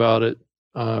reports about it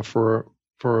for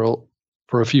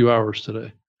a few hours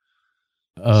today.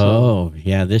 Oh,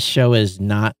 yeah. This show is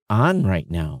not on right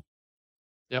now.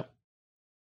 Yep.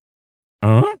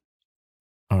 All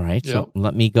right. Yep. So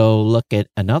let me go look at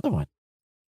another one.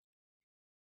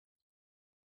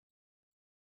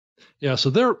 Yeah.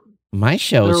 So my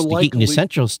show is they're Geek News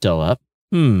Central still up.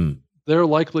 They're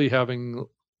likely having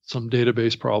some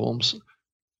database problems.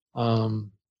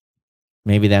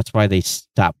 Maybe that's why they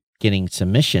stopped getting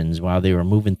submissions while they were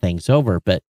moving things over.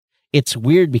 But it's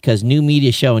weird because New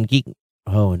Media Show and Geek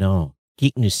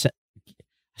News.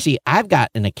 See, I've got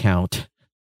an account.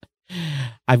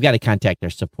 I've got to contact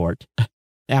their support.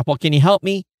 Apple, can you help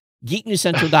me?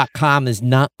 GeekNewsCentral.com is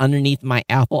not underneath my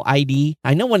Apple ID.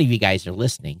 I know one of you guys are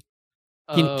listening.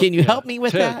 Can you help me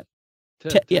with that?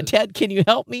 Ted, can you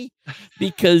help me?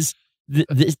 Because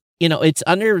it's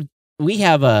under. We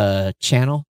have a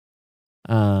channel.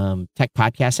 Tech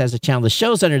Podcast has a channel. The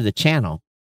show's under the channel,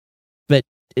 but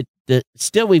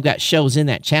still we've got shows in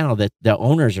that channel that the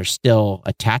owners are still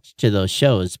attached to those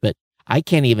shows. But I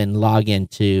can't even log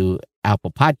into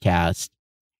Apple Podcast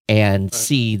and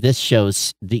see this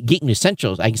show's the Geek News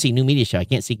Central. I can see New Media Show. I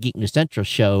can't see Geek News Central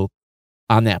show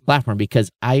on that platform because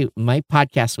my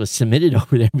podcast was submitted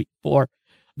over there before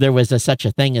there was such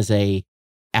a thing as a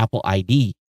Apple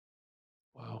ID.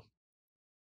 Wow.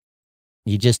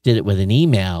 You just did it with an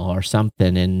email or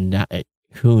something, and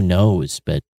who knows?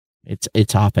 But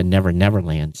it's off in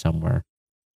Neverland somewhere.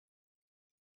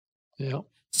 Yeah.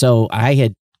 So I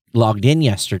had logged in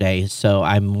yesterday, so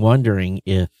I'm wondering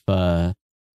if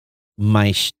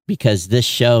because this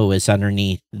show is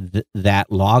underneath that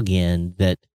login,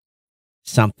 that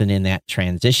something in that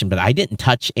transition. But I didn't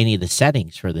touch any of the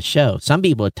settings for the show. Some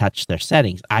people had touched their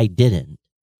settings. I didn't.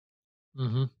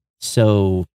 Mm-hmm.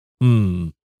 So,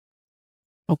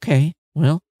 okay,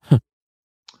 well,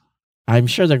 I'm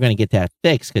sure they're going to get that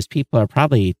fixed because people are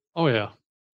probably. Oh yeah,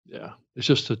 yeah. It's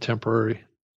just a temporary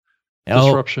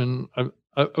disruption, I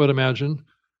would imagine.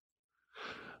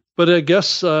 But I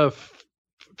guess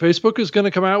Facebook is going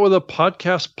to come out with a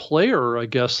podcast player, I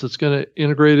guess, that's going to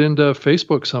integrate into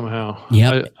Facebook somehow.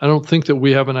 Yeah. I don't think that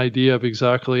we have an idea of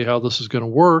exactly how this is going to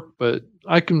work, but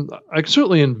I can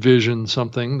certainly envision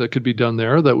something that could be done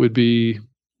there that would be,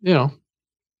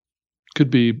 could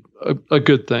be a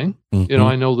good thing. Mm-hmm.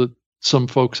 I know that some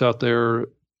folks out there,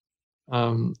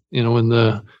 in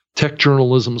the tech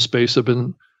journalism space have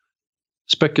been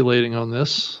speculating on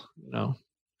this,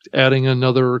 adding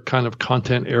another kind of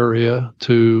content area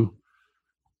to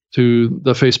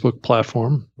the Facebook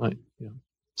platform. Right?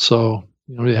 So,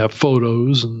 you have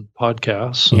photos and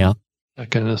podcasts, and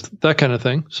that kind of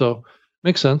thing. So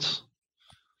makes sense.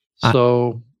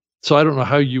 So I don't know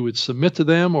how you would submit to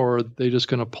them, or are they just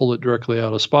going to pull it directly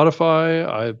out of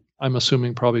Spotify? I'm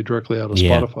assuming probably directly out of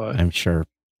Spotify. I'm sure.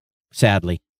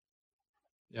 Sadly.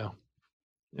 Yeah.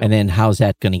 And then how's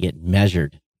that going to get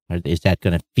measured? Is that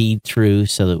going to feed through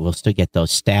so that we'll still get those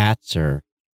stats, or,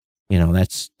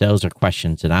 those are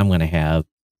questions that I'm going to have.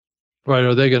 Right.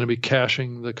 Are they going to be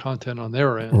caching the content on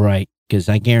their end? Right. Because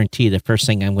I guarantee the first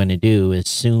thing I'm going to do as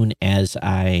soon as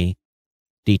I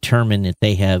determine that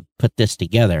they have put this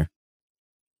together,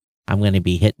 I'm going to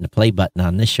be hitting the play button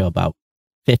on this show about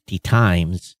 50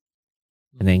 times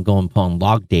and then going pulling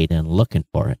log data and looking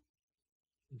for it.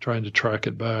 Trying to track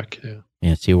it back. Yeah.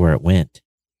 Yeah. See where it went.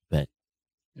 But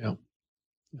yeah.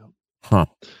 Huh.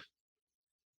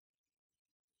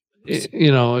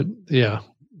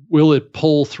 Will it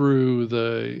pull through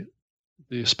the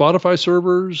Spotify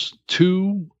servers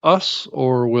to us,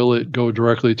 or will it go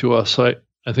directly to us? I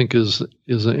think is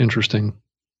an interesting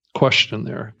question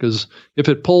there, because if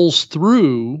it pulls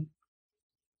through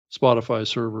Spotify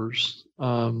servers,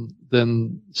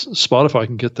 then Spotify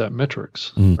can get that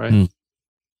metrics, right?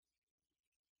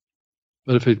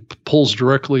 But if it pulls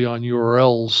directly on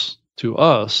URLs to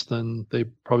us, then they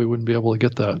probably wouldn't be able to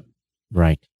get that.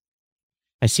 Right.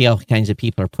 I see all kinds of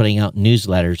people are putting out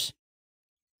newsletters.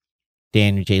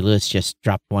 Daniel J. Lewis just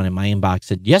dropped one in my inbox.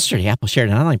 Said, yesterday, Apple shared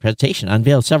an online presentation,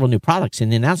 unveiled several new products. In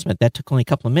the announcement, that took only a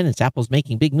couple of minutes. Apple's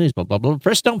making big news, blah, blah, blah.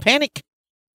 First, don't panic.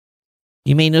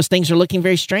 You may notice things are looking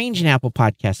very strange in Apple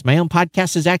Podcasts. My own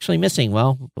podcast is actually missing.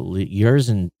 Well, yours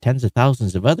and tens of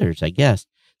thousands of others, I guess.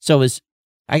 So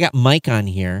I got Mike on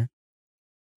here,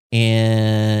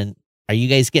 and are you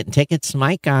guys getting tickets,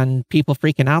 Mike, on people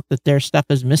freaking out that their stuff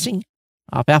is missing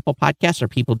off Apple Podcasts, or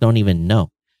people don't even know?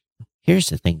 Here's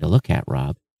the thing to look at,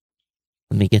 Rob.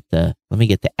 Let me get the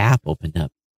app opened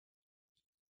up,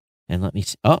 and let me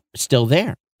see. Oh, it's still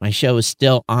there. My show is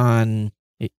still on,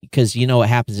 because you know what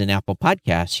happens in Apple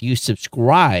Podcasts. You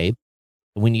subscribe.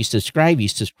 When you subscribe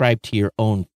to your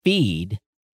own feed.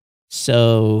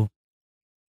 So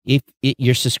if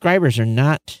your subscribers are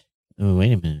not, oh,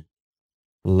 wait a minute.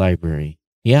 Library.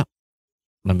 Yep.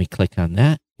 Let me click on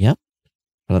that. Yep.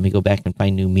 Let me go back and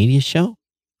find New Media Show.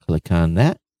 Click on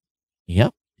that.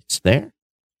 Yep. It's there.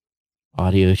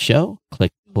 Audio show.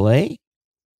 Click play.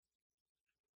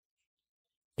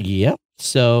 Yep.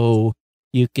 So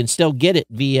you can still get it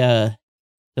via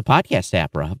the podcast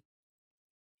app, Rob.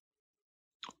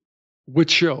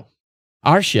 Which show?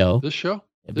 Our show. This show?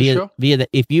 Via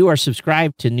if you are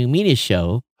subscribed to New Media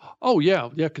Show. Oh, yeah,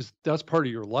 because that's part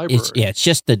of your library. It's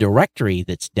just the directory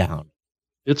that's down.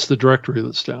 It's the directory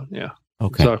that's down, yeah.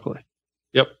 Okay. Exactly.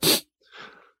 Yep.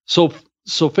 So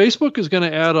Facebook is going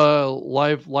to add a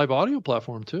live audio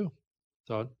platform too,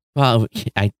 Todd. Well,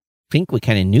 I think we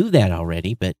kind of knew that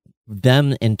already, but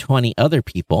them and 20 other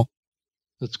people.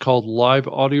 It's called Live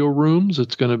Audio Rooms.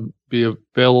 It's going to be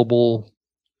available,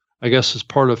 I guess, as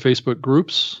part of Facebook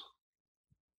groups.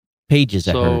 Pages,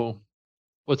 I heard.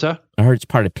 What's that? I heard it's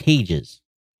part of Pages.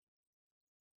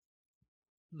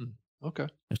 Okay.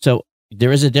 So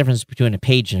there is a difference between a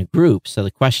page and a group. So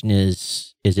the question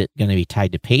is it going to be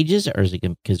tied to Pages, or is it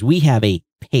because we have a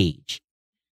page?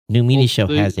 New Media Show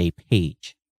has a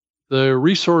page. The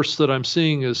resource that I'm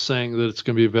seeing is saying that it's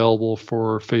going to be available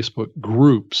for Facebook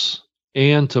groups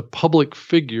and to public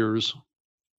figures.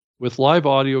 With live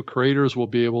audio, creators will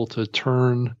be able to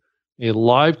turn a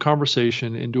live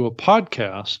conversation into a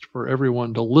podcast for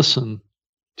everyone to listen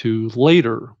to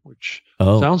later, which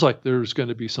sounds like there's going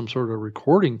to be some sort of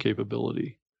recording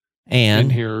capability in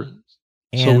here.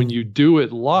 So when you do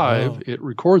it live, it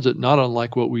records it, not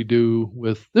unlike what we do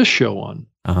with this show on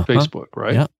Facebook,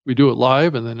 right? Yep. We do it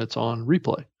live and then it's on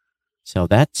replay. So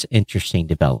that's interesting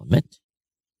development.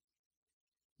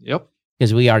 Yep.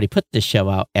 Because we already put this show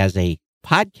out as a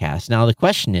podcast. Now the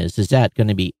question is that going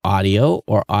to be audio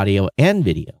or audio and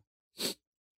video?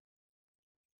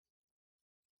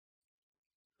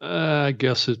 I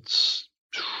guess it's,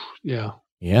 yeah.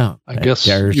 Yeah. I guess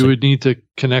you would need to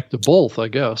connect to both, I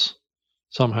guess,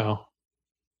 somehow.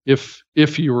 if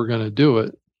you were going to do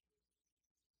it.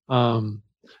 And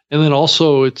then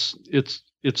also it's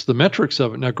the metrics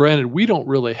of it. Now, granted, we don't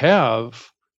really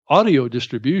have audio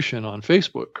distribution on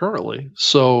Facebook currently,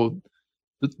 so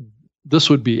this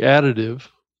would be additive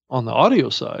on the audio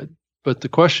side. But the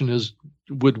question is,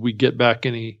 would we get back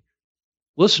any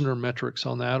listener metrics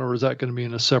on that, or is that going to be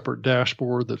in a separate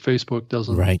dashboard that Facebook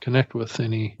doesn't connect with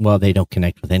any? Well, they don't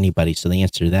connect with anybody, so the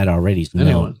answer to that already is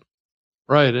no.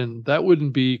 Right, and that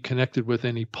wouldn't be connected with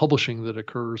any publishing that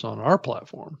occurs on our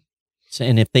platform. So,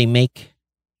 and if they make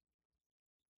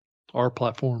our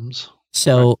platforms,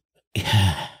 so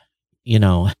you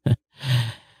know,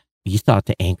 you thought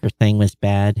the Anchor thing was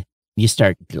bad. You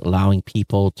start allowing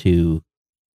people to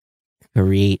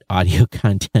create audio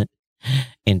content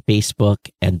in Facebook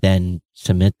and then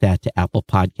submit that to Apple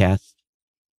Podcasts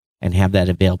and have that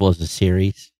available as a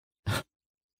series.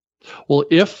 Well,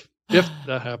 if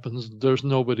that happens, there's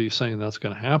nobody saying that's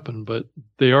going to happen, but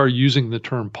they are using the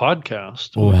term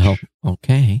podcast. Well,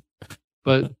 okay.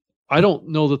 But I don't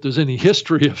know that there's any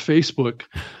history of Facebook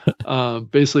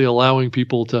basically allowing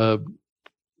people to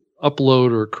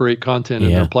upload or create content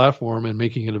in their platform and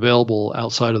making it available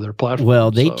outside of their platform. Well,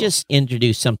 they just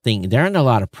introduced something. They're under a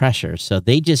lot of pressure. So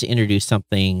they just introduced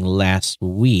something last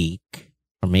week,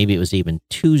 or maybe it was even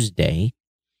Tuesday,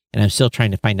 and I'm still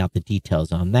trying to find out the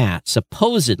details on that.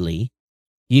 Supposedly,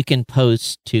 you can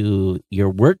post to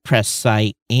your WordPress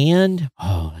site and,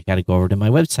 I got to go over to my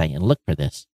website and look for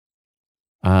this.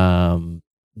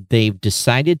 They've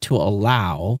decided to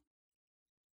allow,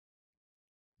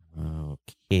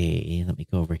 okay, let me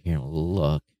go over here and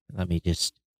look. Let me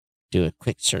just do a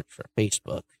quick search for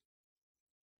Facebook.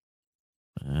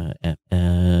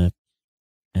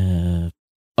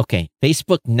 Okay,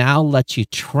 Facebook now lets you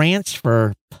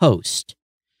transfer post.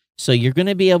 So you're going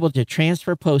to be able to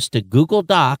transfer post to Google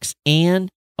Docs and,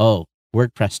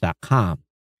 WordPress.com.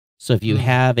 So if you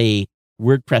have a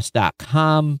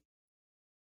WordPress.com,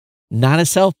 not a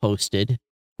self-hosted,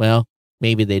 well,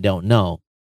 maybe they don't know,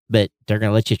 but they're going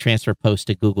to let you transfer post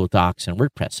to Google Docs and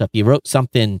WordPress. So if you wrote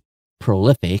something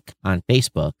prolific on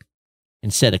Facebook,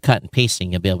 instead of cut and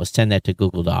pasting, you'll be able to send that to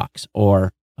Google Docs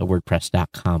or a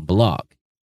WordPress.com blog.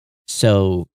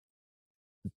 So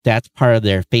that's part of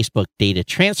their Facebook data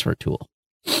transfer tool.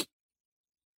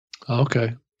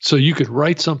 Okay. So you could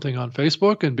write something on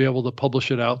Facebook and be able to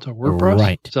publish it out to WordPress?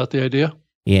 Right. Is that the idea?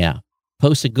 Yeah.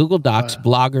 Post to Google Docs,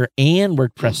 Blogger, and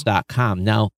WordPress.com.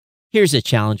 Now, here's a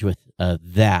challenge with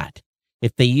that.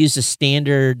 If they use a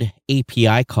standard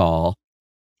API call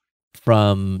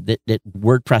from that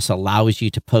WordPress allows you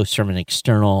to post from an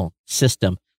external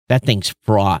system, that thing's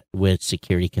fraught with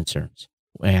security concerns.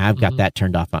 I've got that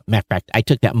turned off. Matter of fact, I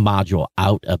took that module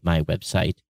out of my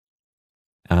website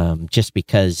just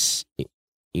because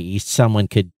someone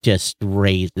could just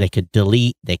they could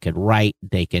delete, they could write,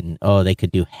 they could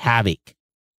do havoc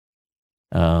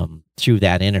through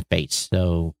that interface.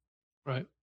 So, right.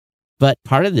 But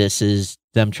part of this is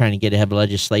them trying to get ahead of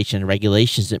legislation and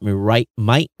regulations that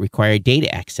might require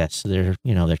data access. So they're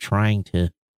trying to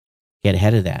get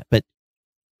ahead of that. But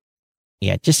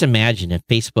yeah, just imagine if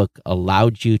Facebook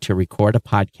allowed you to record a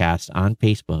podcast on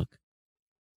Facebook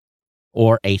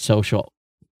or a social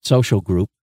group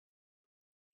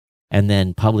and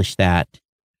then publish that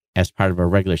as part of a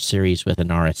regular series with an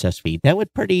RSS feed. That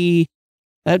would be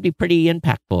pretty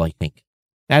impactful, I think.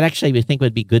 That actually I think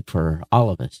would be good for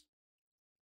all of us.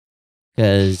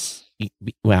 Because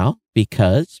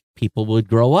people would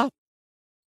grow up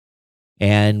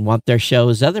and want their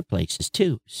shows other places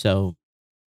too. So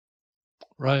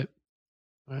Right.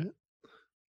 The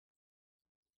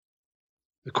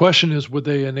question is, would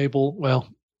they enable,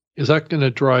 is that going to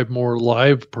drive more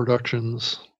live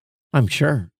productions? I'm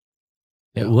sure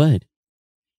it would.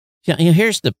 Yeah,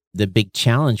 here's the big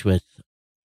challenge with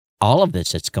all of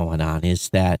this that's going on is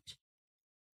that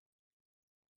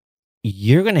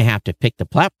you're going to have to pick the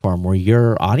platform where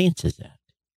your audience is at.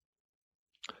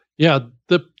 Yeah,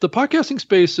 the podcasting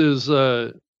space is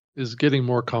getting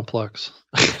more complex.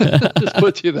 Just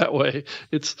put it that way.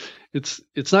 It's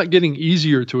not getting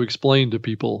easier to explain to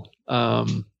people.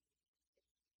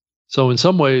 So in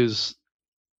some ways,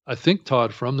 I think,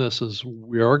 Todd, from this is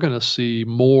we are going to see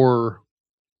more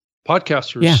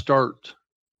podcasters start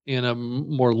in a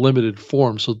more limited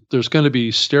form. So there's going to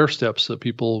be stair steps that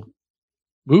people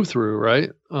move through,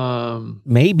 right?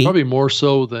 Maybe probably more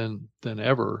so than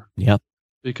ever. Yep.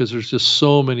 Because there's just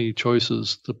so many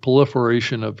choices, the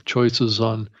proliferation of choices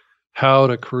on how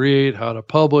to create, how to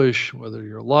publish, whether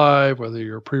you're live, whether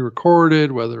you're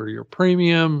pre-recorded, whether you're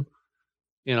premium,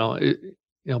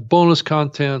 bonus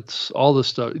contents, all this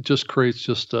stuff. It just creates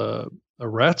just a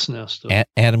rat's nest. Of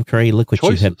Adam Curry, look what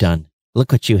choices. you have done.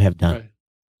 Look what you have done. Right.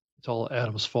 It's all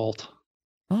Adam's fault.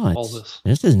 Oh, all this.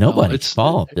 This is nobody's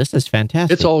fault. This is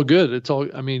fantastic. It's all good. It's all.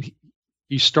 I mean,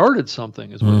 he started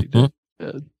something, is what he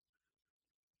did,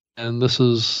 and this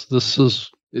is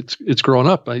it's grown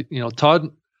up. Todd.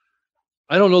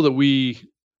 I don't know that we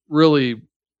really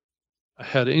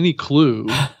had any clue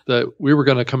that we were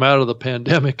going to come out of the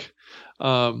pandemic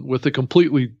with a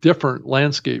completely different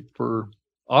landscape for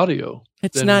audio.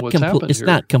 It's not it's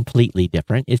not completely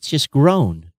different. It's just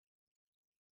grown.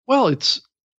 Well, it's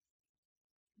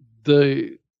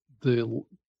the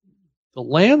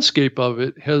landscape of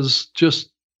it has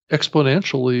just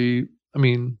exponentially, I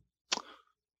mean,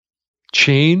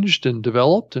 changed and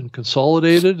developed and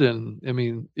consolidated. And I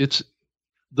mean,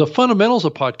 the fundamentals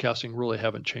of podcasting really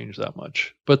haven't changed that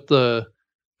much, but the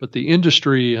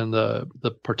industry and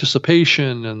the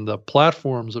participation and the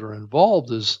platforms that are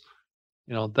involved is,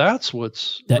 that's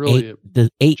what's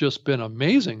just been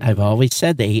amazing. I've always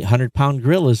said the 800-pound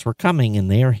gorillas were coming, and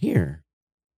they are here.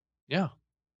 Yeah.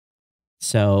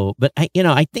 So, but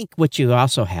I think what you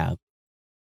also have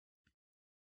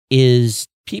is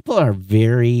people are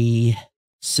very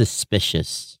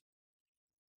suspicious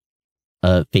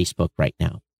of Facebook right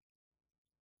now.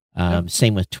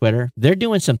 Same with Twitter. They're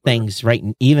doing some things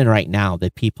even right now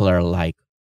that people are like,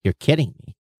 "You're kidding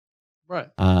me." Right.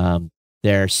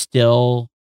 They're still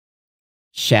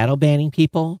shadow banning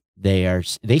people. They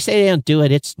say they don't do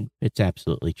it. It's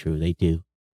absolutely true. They do.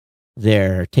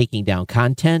 They're taking down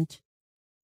content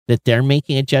that they're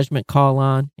making a judgment call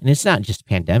on, and it's not just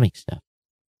pandemic stuff.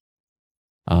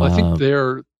 Well, I think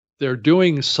they're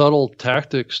doing subtle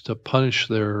tactics to punish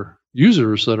their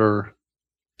users that are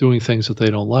doing things that they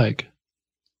don't like.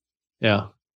 Yeah.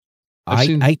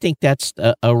 I think that's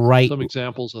a right. Some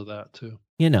examples of that too.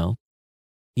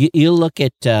 You look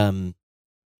at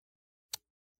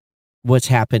what's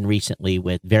happened recently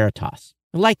with Veritas.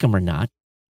 Like them or not,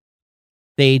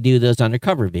 they do those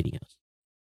undercover videos.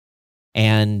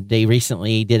 And they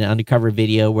recently did an undercover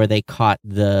video where they caught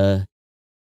the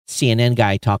CNN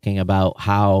guy talking about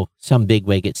how some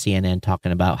bigwig at CNN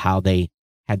talking about how they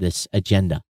had this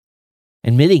agenda.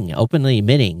 Openly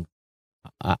admitting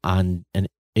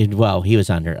he was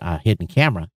under a hidden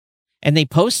camera. And they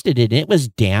posted it, and it was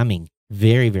damning.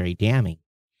 Very, very damning.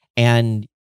 And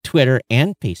Twitter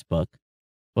and Facebook,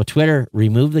 Twitter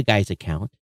removed the guy's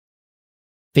account.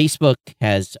 Facebook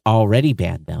has already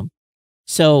banned them.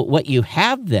 So what you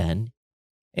have then,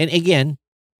 and again,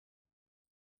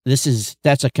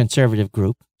 that's a conservative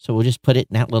group, so we'll just put it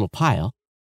in that little pile.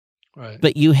 Right.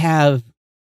 But you have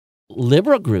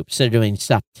liberal groups that are doing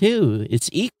stuff too. It's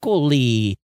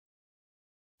equally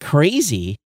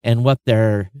crazy in what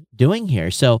they're doing here.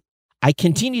 So I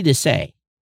continue to say,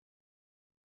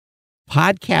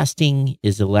 podcasting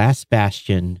is the last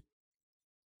bastion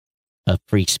of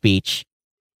free speech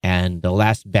and the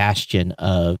last bastion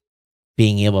of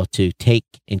being able to take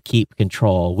and keep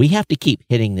control. We have to keep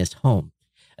hitting this home.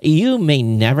 You may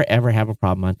never, ever have a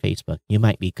problem on Facebook. You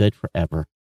might be good forever.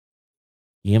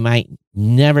 You might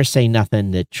never say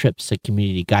nothing that trips a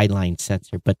community guideline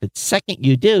censor, but the second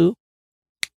you do,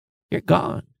 you're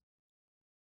gone.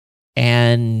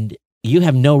 And you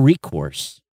have no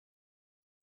recourse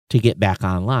to get back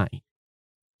online.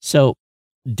 So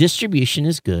distribution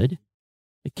is good.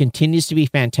 It continues to be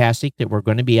fantastic that we're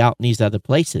going to be out in these other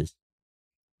places.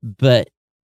 But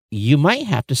you might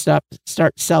have to start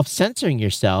self-censoring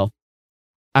yourself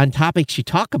on topics you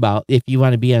talk about if you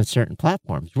want to be on certain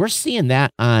platforms. We're seeing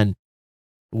that on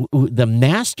the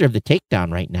master of the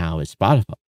takedown right now is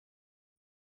Spotify.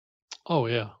 Oh,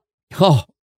 yeah. Oh,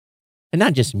 and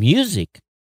not just music.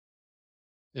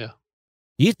 Yeah.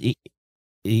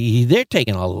 They're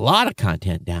taking a lot of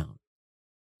content down.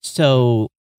 So.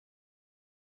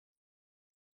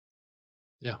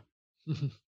 Yeah.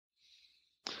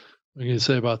 What can you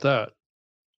say about that?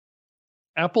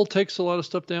 Apple takes a lot of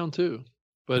stuff down too,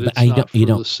 but it's not for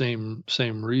the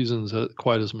same reasons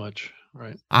quite as much,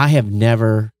 right? I have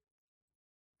never,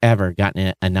 ever gotten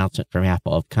an announcement from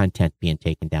Apple of content being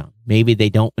taken down. Maybe they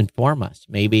don't inform us.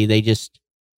 Maybe they just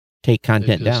take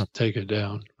content down. Take it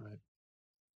down, right?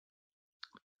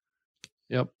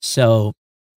 Yep. So,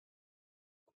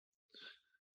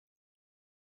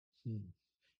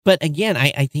 but again,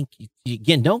 I think,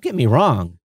 again, don't get me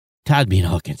wrong. Todd being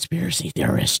a conspiracy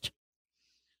theorist.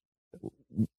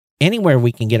 Anywhere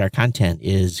we can get our content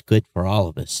is good for all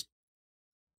of us.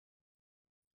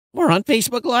 We're on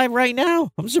Facebook Live right now.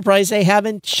 I'm surprised they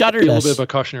haven't shuttered us. A little bit of a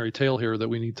cautionary tale here that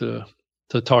we need to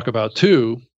talk about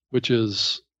too, which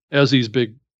is as these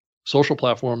big social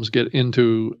platforms get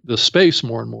into the space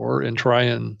more and more and try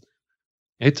and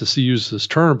I hate to use this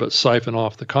term, but siphon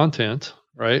off the content,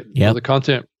 right? Yeah. The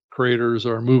content creators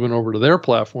are moving over to their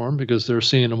platform because they're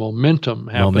seeing a momentum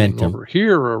happening over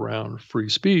here around free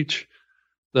speech,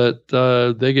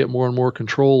 that they get more and more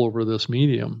control over this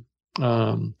medium,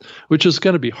 which is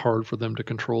going to be hard for them to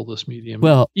control this medium.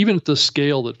 Well, even at the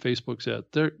scale that Facebook's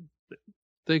at,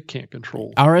 they can't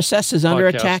control. RSS is under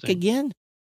attack again.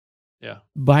 Yeah,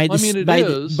 by the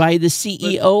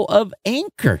CEO of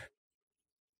Anchor.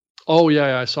 Oh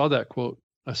yeah, I saw that quote.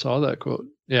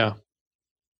 Yeah,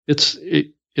 it's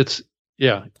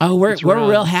yeah. Oh, we're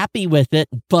real happy with it,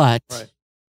 but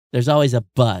there's always a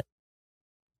but.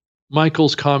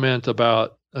 Michael's comment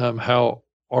about how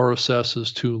RSS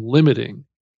is too limiting.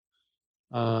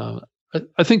 I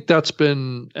think that's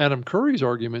been Adam Curry's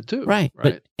argument too. Right.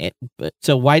 But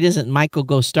so why doesn't Michael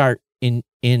go start in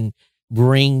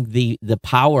bring the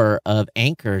power of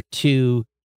Anchor to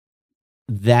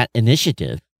that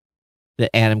initiative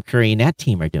that Adam Curry and that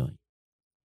team are doing?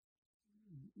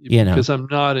 Because I'm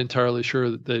not entirely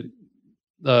sure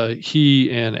that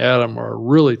he and Adam are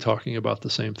really talking about the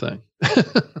same thing.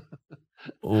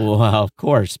 Well, of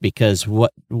course, because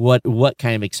what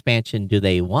kind of expansion do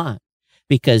they want?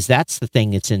 Because that's the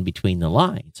thing that's in between the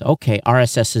lines. Okay,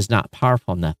 RSS is not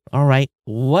powerful enough. All right,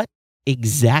 what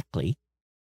exactly?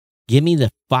 Give me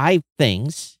the 5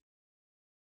 things.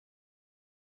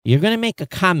 You're going to make a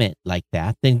comment like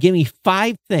that, then give me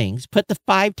 5 things, put the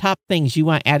 5 top things you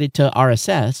want added to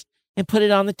RSS and put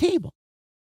it on the table.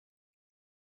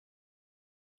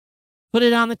 Put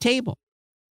it on the table.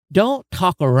 Don't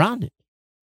talk around it.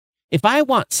 If I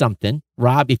want something,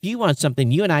 Rob, if you want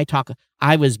something, you and I talk.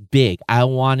 I was big. I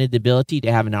wanted the ability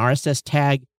to have an RSS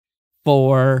tag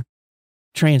for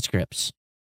transcripts.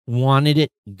 Wanted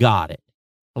it, got it,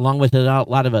 along with a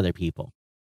lot of other people.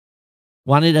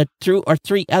 Wanted 2 or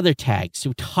 3 other tags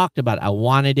who talked about it. I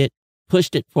wanted it,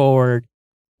 pushed it forward,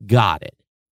 got it.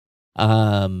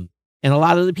 And a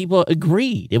lot of the people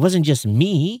agreed. It wasn't just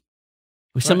me.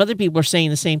 Some other people are saying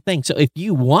the same thing. So if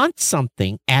you want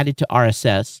something added to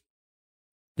RSS,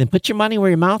 then put your money where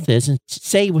your mouth is and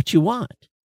say what you want.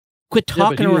 Quit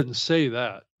talking. He didn't say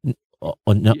that. Oh,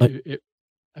 no. He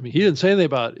didn't say anything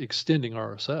about extending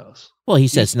RSS. Well, he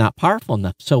says not powerful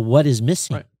enough. So what is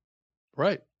missing?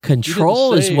 Right.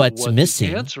 Control is what's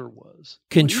missing. The answer was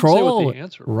control.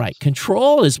 Right.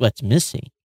 Control is what's missing.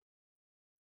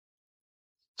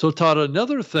 So, Todd,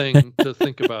 another thing to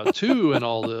think about too in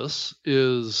all this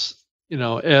is,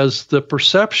 as the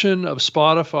perception of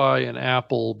Spotify and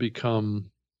Apple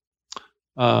become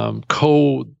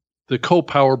the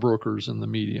co-power brokers in the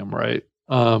medium, right?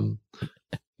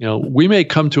 We may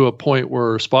come to a point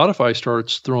where Spotify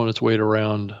starts throwing its weight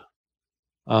around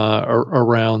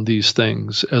these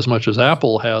things as much as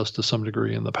Apple has to some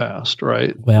degree in the past,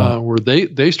 right? Well, where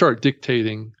they start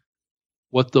dictating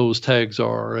what those tags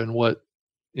are and what,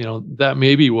 that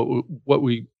may be what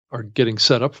we are getting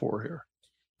set up for here.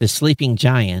 The sleeping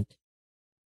giant,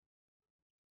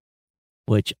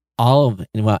 which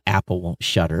Apple won't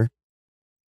shutter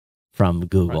from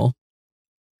Google,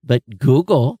 but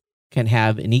Google can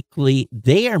have an equally,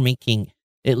 they are making,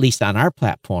 at least on our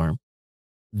platform,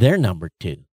 they're number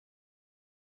 2.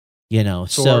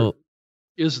 So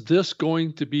is this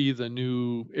going to be the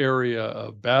new area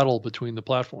of battle between the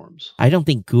platforms? I don't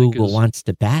think Google wants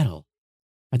to battle.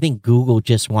 I think Google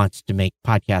just wants to make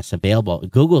podcasts available.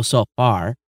 Google so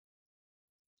far.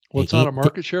 Well, it's not a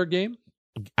market share game?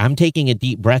 I'm taking a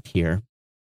deep breath here.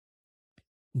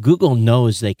 Google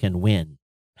knows they can win.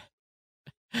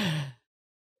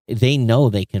 They know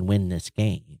they can win this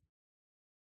game.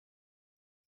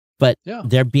 But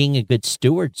they're being a good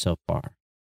steward so far.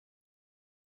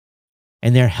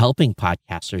 And they're helping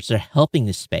podcasters. They're helping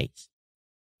the space.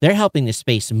 They're helping the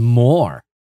space more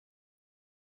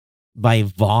by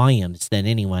volumes than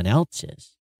anyone else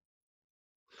is.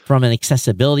 From an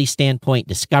accessibility standpoint,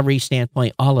 discovery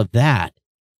standpoint, all of that.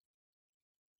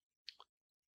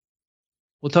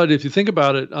 Well, Todd, if you think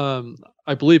about it,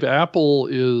 I believe Apple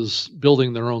is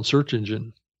building their own search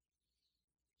engine.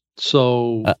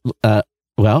 So,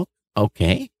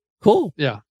 okay, cool.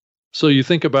 Yeah. So you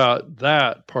think about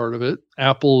that part of it.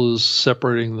 Apple is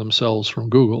separating themselves from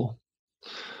Google.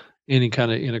 Any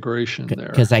kind of integration there.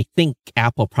 Because I think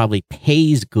Apple probably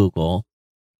pays Google.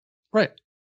 Right.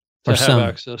 To have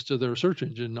access to their search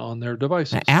engine on their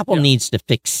devices. Apple needs to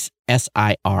fix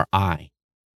SIRI.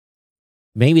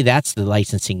 Maybe that's the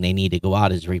licensing they need to go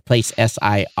out, is replace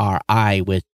SIRI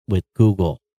with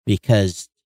Google, because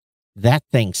that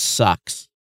thing sucks.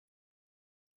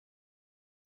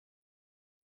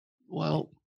 Well,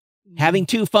 having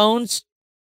 2 phones?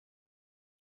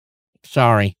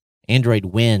 Sorry, Android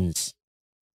wins.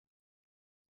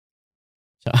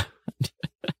 So,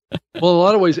 well, in a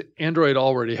lot of ways, Android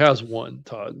already has one,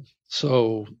 Todd.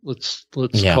 So let's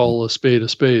call a spade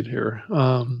here.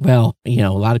 Well, a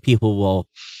lot of people will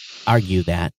argue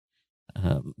that,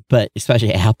 but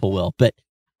especially Apple will. But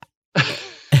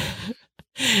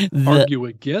argue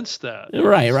against that.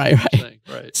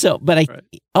 Right. So, but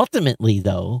ultimately,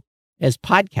 though, as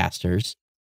podcasters,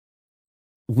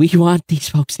 we want these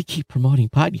folks to keep promoting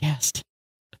podcasts.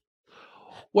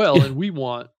 Well, and we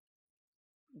want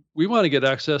to get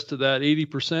access to that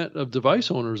 80% of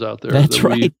device owners out there. That's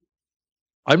right.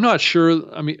 I'm not sure.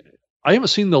 I mean, I haven't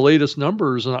seen the latest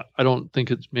numbers, and I don't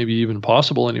think it's maybe even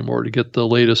possible anymore to get the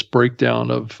latest breakdown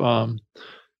of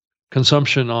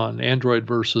consumption on Android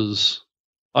versus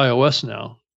iOS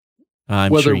now.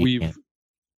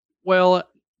 Well,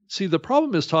 see, the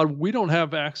problem is, Todd, we don't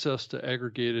have access to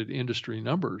aggregated industry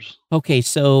numbers. Okay,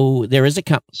 so there is a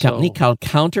company called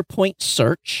Counterpoint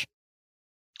Search.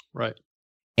 Right.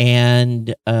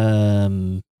 And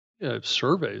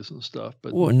surveys and stuff,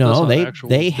 but no,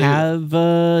 they have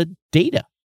data.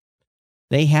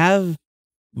 They have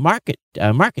market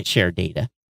share data.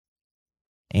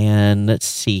 And let's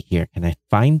see here. Can I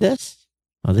find this?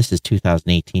 Oh, this is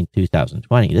 2018,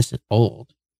 2020. This is old.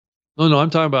 No, I'm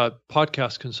talking about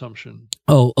podcast consumption.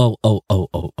 Oh.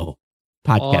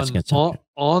 Podcast consumption.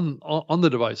 On the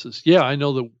devices. Yeah, I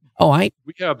know that.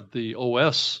 We have the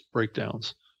OS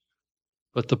breakdowns,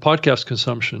 but the podcast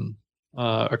consumption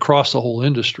across the whole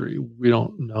industry, we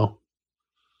don't know.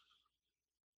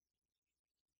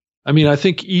 I mean, I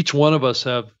think each one of us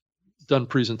have done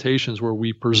presentations where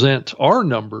we present our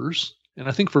numbers, and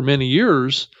I think for many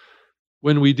years,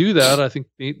 when we do that, I think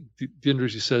the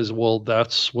industry says, well,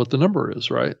 that's what the number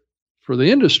is, right? For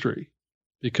the industry,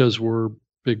 because we're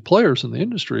big players in the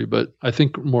industry. But I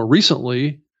think more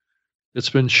recently,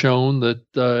 it's been shown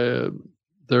that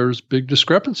there's big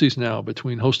discrepancies now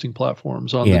between hosting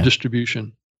platforms on the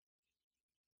distribution.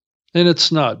 And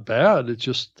it's not bad. It's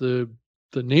just the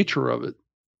nature of it.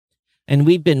 And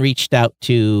we've been reached out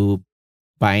to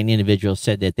by an individual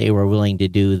said that they were willing to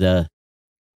do the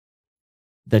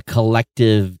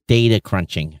collective data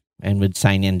crunching and would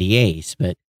sign NDAs,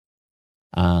 but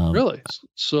really,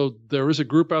 so there is a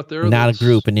group out there. Not a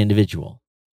group, an individual.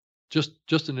 Just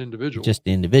an individual. Just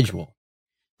an individual. Okay.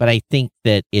 But I think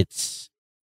that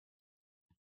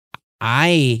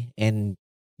I and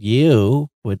you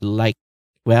would like,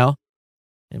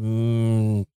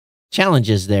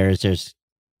 challenges there is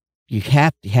you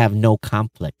have to have no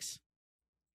conflicts.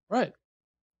 Right.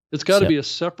 It's got to be a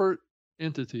separate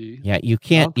entity. Yeah, you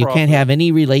can't have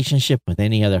any relationship with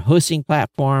any other hosting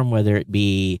platform, whether it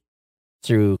be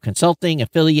through consulting,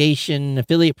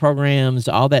 affiliate programs,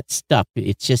 all that stuff.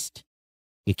 It's just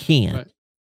you can't. Right.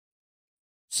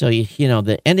 So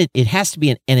it has to be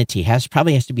an entity.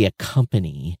 Probably has to be a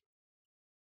company.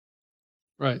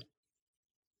 Right.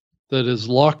 That is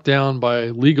locked down by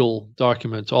legal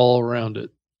documents all around it.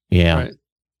 Yeah. Right.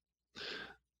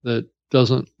 That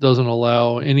doesn't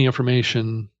allow any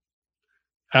information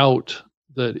out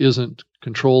that isn't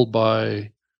controlled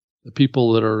by the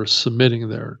people that are submitting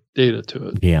their data to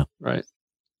it. Yeah. Right.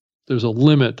 There's a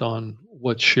limit on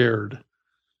what's shared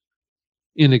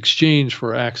in exchange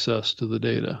for access to the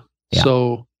data. Yeah.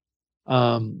 So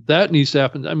that needs to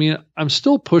happen. I mean, I'm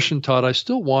still pushing, Todd. I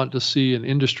still want to see an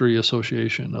industry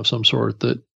association of some sort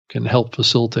that can help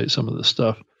facilitate some of this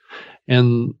stuff.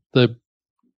 And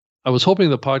I was hoping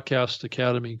the Podcast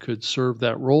Academy could serve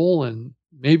that role, and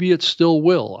maybe it still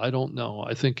will. I don't know.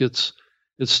 I think it's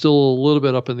still a little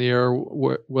bit up in the air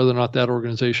whether or not that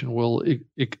organization will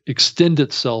extend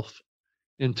itself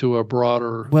into a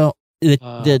broader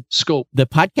the scope. The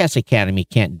Podcast Academy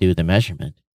can't do the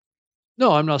measurement.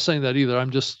 No, I'm not saying that either. I'm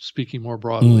just speaking more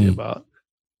broadly about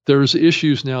there's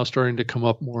issues now starting to come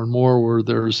up more and more where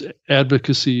there's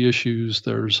advocacy issues,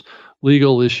 there's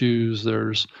legal issues,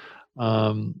 there's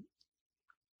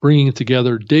bringing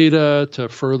together data to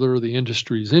further the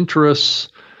industry's interests,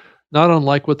 not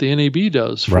unlike what the NAB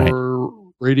does for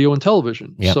radio and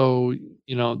television. Yep. So,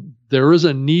 there is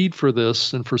a need for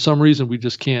this, and for some reason we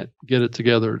just can't get it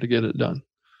together to get it done.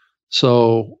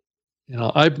 So,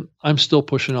 I'm still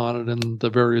pushing on it in the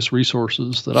various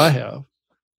resources that I have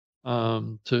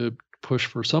to push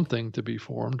for something to be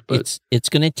formed. But it's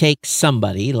going to take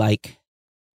somebody like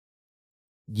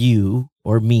you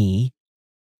or me,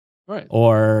 right,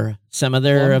 or some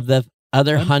other of the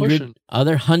other hundred.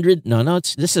 No.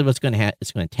 This is what's going to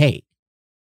it's going to take.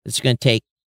 It's going to take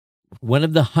one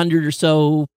of the 100 or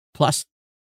so plus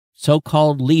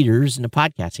so-called leaders in the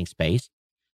podcasting space.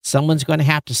 Someone's going to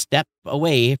have to step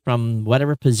away from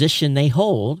whatever position they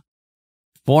hold,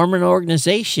 form an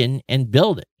organization, and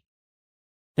build it.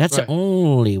 That's Right. the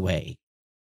only way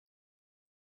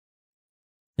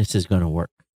this is going to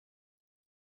work.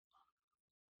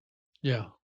 Yeah.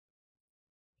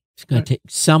 It's going Right. to take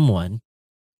someone.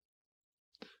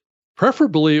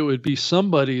 Preferably, it would be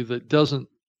somebody that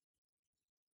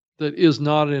is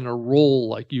not in a role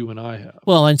like you and I have.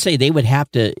 Well, and say they would have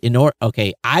to,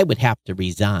 I would have to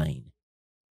resign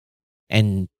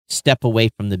and step away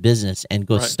from the business and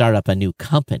go Right. start up a new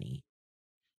company.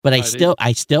 But I would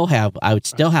still have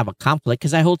a conflict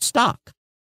because I hold stock.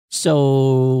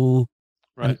 So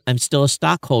Right. I'm still a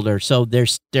stockholder. So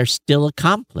there's still a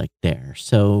conflict there.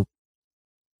 So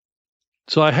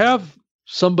I have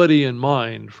somebody in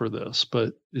mind for this,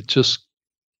 but it's just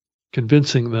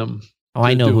convincing them.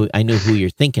 I know who you're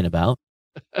thinking about.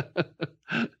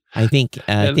 I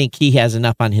think he has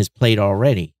enough on his plate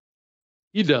already.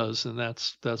 He does, and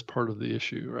that's part of the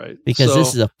issue, right? Because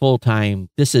this is a full-time,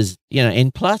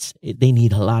 and plus they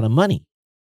need a lot of money.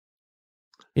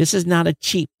 This is not a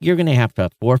cheap, you're going to have 4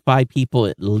 or 5 people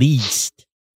at least.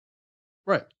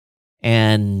 Right.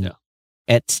 And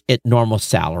at normal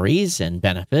salaries and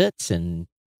benefits. And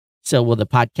so will the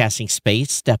podcasting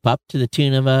space step up to the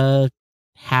tune of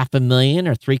 $500,000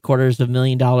 or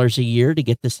 $750,000 a year to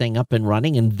get this thing up and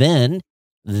running? And then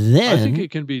I think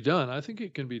it can be done.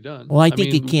 Well, I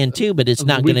think it can too, but it's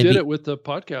not going to be. We did it with the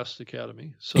Podcast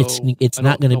Academy, so it's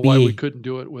not going to be. Why we couldn't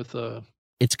do it with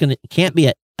it's going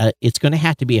to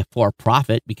have to be a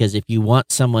for-profit, because if you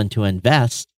want someone to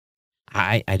invest,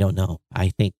 I don't know. I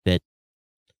think that.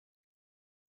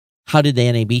 How did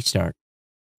the NAB start?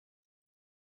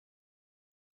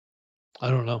 I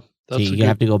don't know. So you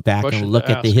have to go back and look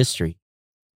at the history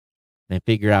and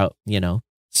figure out,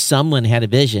 someone had a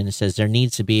vision that says there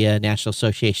needs to be a National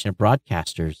Association of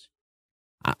Broadcasters.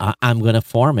 I'm going to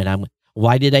form it.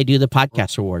 Why did I do the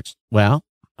Podcast Awards? Well,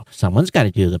 someone's got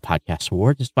to do the Podcast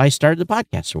Awards. That's why I started the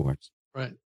Podcast Awards.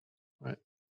 Right.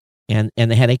 And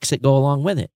the headaches that go along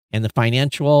with it, and the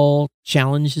financial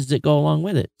challenges that go along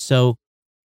with it. So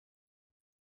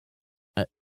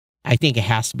I think it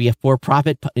has to be a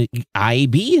for-profit.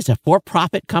 IAB is a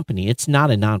for-profit company. It's not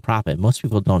a nonprofit. Most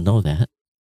people don't know that.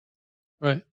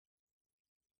 Right.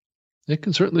 It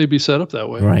can certainly be set up that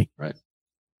way. Right.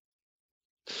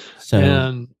 So,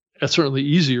 and it's certainly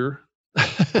easier to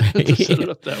set it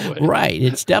up that way. Right.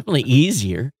 It's definitely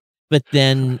easier. But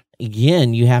then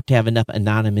again, you have to have enough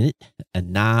anonymity.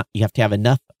 You have to have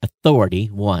enough authority,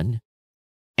 one,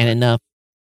 and enough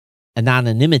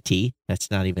anonymity. Is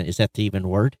that the even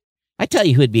word? I tell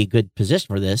you who would be a good position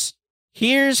for this.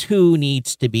 Here's who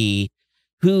needs to be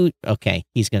he's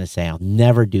going to say, I'll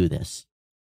never do this.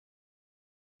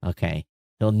 Okay.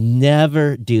 He'll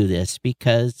never do this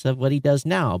because of what he does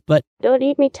now. But don't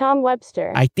eat me, Tom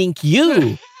Webster. I think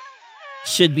you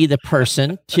should be the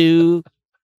person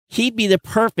he'd be the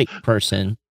perfect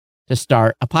person to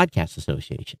start a podcast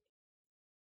association.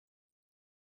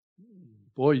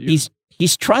 Boy,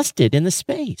 he's trusted in the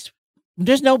space.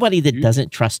 There's nobody that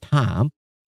doesn't trust Tom.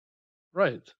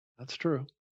 Right. That's true.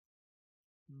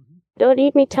 Don't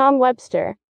eat me, Tom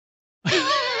Webster. Like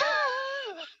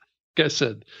I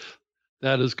said,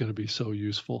 that is going to be so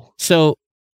useful. So,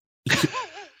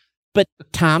 but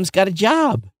Tom's got a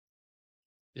job.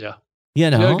 Yeah. Yeah,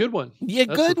 a good one. Yeah,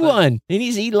 good one. And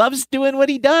he loves doing what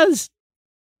he does.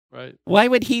 Right. Why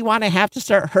would he want to have to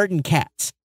start herding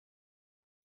cats?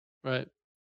 Right.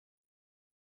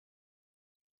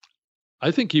 I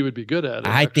think he would be good at it.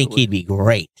 I think he'd be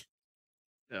great.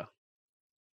 Yeah.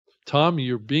 Tom,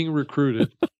 you're being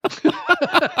recruited.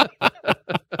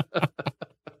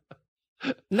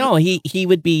 No, he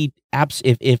would be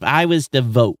if I was to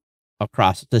vote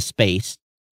across the space,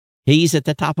 he's at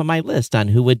the top of my list on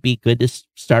who would be good to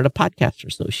start a podcaster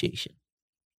association.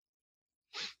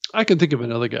 I can think of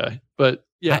another guy, but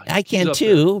yeah, I can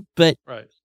too. But right.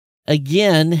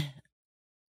 Again,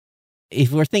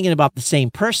 if we're thinking about the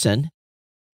same person,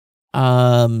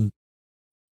 I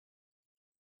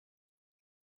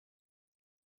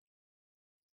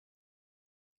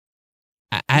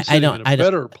don't.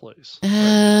 Better place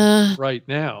right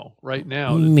now.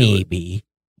 Maybe.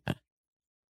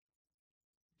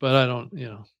 But I don't.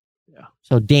 Yeah.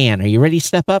 So Dan, are you ready to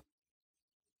step up?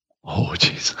 Oh,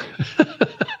 jeez.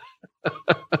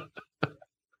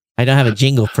 I don't have a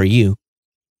jingle for you.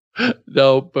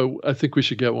 No, but I think we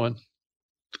should get one.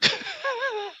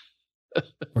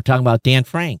 We're talking about Dan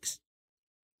Franks.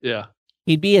 Yeah.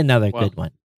 He'd be another good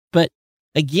one. But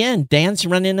again, Dan's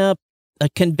running a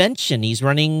convention. He's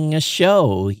running a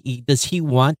show.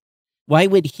 Why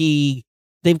would he,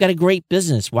 they've got a great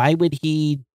business. Why would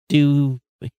he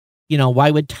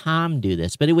why would Tom do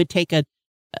this? But it would take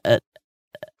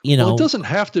you know, Well, it doesn't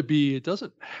have to be. It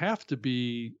doesn't have to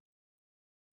be.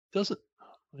 Doesn't.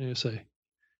 What do you say?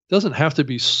 It doesn't have to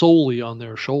be solely on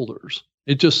their shoulders.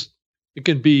 It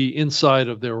can be inside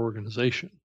of their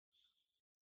organization.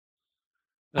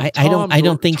 Now, I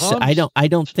don't think so. Tom's- I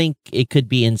don't think it could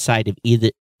be inside of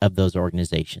either of those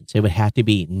organizations. It would have to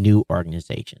be new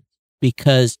organizations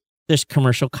because there's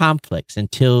commercial conflicts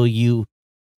until you've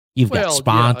got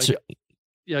sponsor.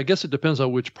 Yeah, I guess it depends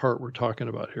on which part we're talking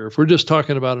about here. If we're just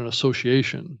talking about an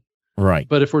association, Right.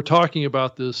 but if we're talking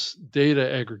about this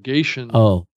data aggregation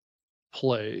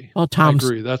play, well, I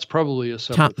agree. That's probably a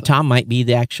separate thing. Tom might be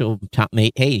the actual top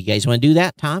mate. Hey, you guys want to do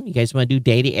that, Tom? You guys want to do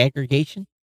data aggregation?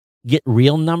 Get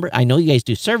real number? I know you guys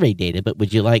do survey data, but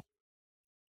would you like?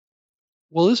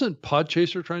 Well, isn't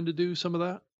Podchaser trying to do some of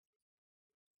that?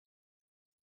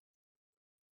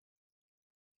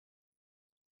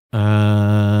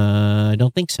 I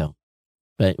don't think so,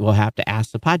 but we'll have to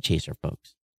ask the Podchaser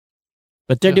folks.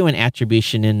 But they're doing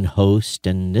attribution and host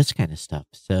and this kind of stuff.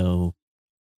 So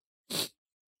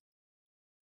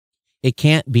it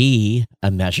can't be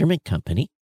a measurement company,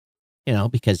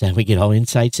 because then we get all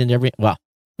insights into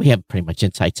we have pretty much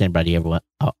insights into everybody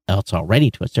else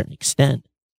already to a certain extent.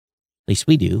 At least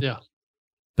we do. Yeah.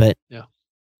 But yeah,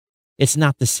 it's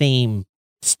not the same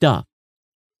stuff.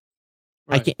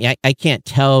 Right. I can't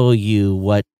tell you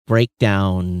what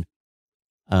breakdown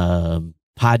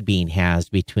Podbean has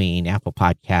between Apple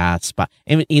Podcasts.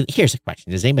 And here's a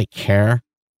question: does anybody care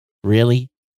really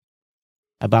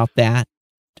about that?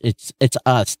 It's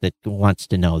us that wants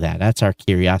to know that. That's our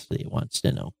curiosity. Wants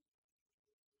to know.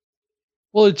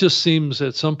 Well, it just seems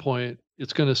at some point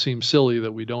it's going to seem silly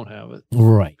that we don't have it.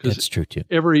 Right. That's true too.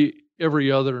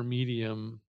 Every other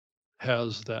medium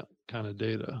has that kind of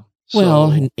data.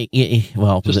 Well,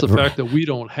 just the fact that we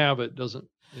don't have it doesn't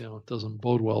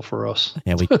bode well for us.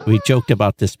 Yeah, we joked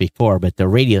about this before, but the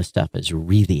radio stuff is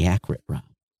really accurate, Rob.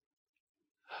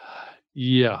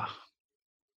 Yeah.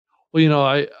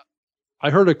 Well, I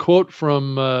heard a quote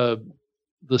from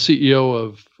the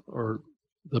CEO or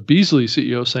the Beasley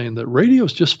CEO saying that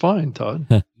radio's just fine, Todd.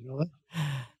 You know that?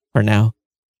 For now.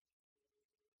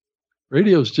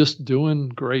 Radio's just doing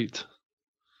great.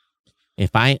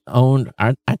 If I owned,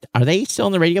 are they still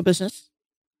in the radio business?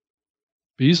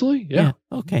 Beasley? Yeah.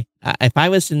 Okay. If I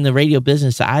was in the radio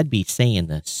business, I'd be saying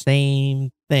the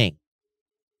same thing.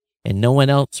 And no one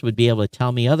else would be able to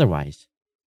tell me otherwise.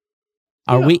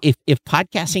 Are we, if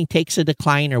podcasting takes a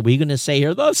decline, are we going to say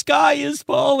here, the sky is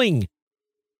falling?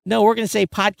 No, we're going to say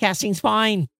podcasting's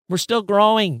fine. We're still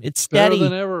growing. It's steady. Better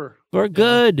than ever. We're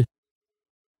good.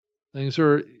 Things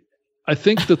are, I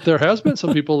think that there has been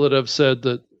some people that have said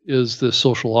that, is this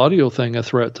social audio thing a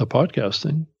threat to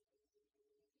podcasting?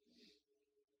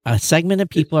 A segment of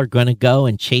people are going to go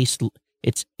and chase.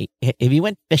 If you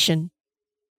went fishing,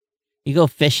 you go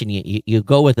fishing, you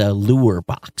go with a lure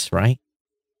box, right?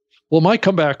 Well, my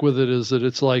comeback with it is that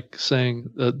it's like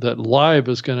saying that live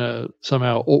is going to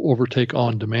somehow overtake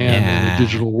on demand in the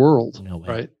digital world,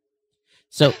 right?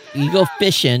 So you go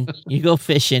fishing,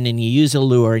 and you use a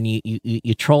lure, and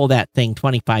you troll that thing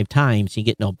 25 times, you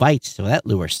get no bites, so that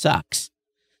lure sucks.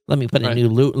 Let me put a new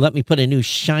lure. Let me put a new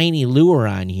shiny lure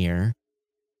on here,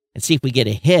 and see if we get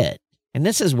a hit. And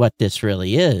this is what this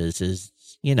really is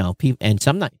people. And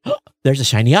sometimes there's a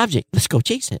shiny object. Let's go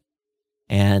chase it,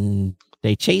 and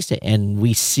they chase it, and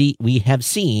we have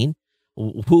seen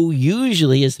who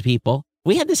usually is the people.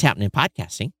 We had this happen in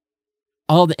podcasting.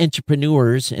 All the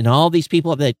entrepreneurs and all these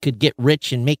people that could get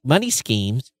rich and make money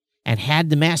schemes and had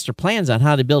the master plans on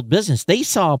how to build business. They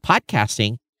saw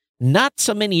podcasting not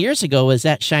so many years ago as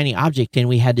that shiny object. And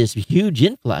we had this huge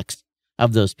influx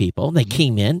of those people. They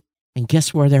came in, and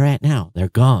guess where they're at now? They're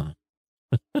gone.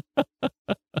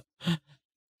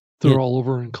 They're all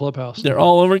over in Clubhouse. They're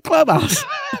all over in Clubhouse.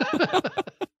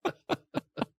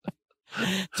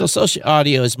 So social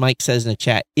audio, as Mike says in the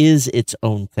chat, is its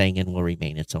own thing and will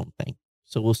remain its own thing.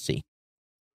 So we'll see.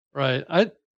 Right.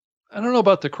 I don't know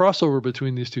about the crossover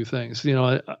between these two things.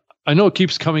 I know it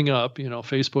keeps coming up.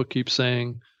 Facebook keeps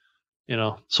saying,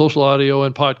 social audio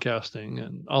and podcasting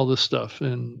and all this stuff.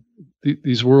 And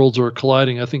these worlds are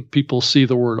colliding. I think people see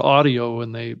the word audio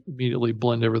and they immediately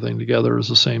blend everything together as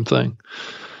the same thing.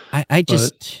 I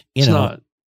just, not.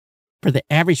 For the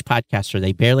average podcaster,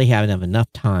 they barely have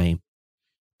enough time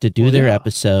to do their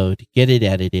episode, get it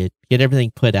edited, get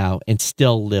everything put out, and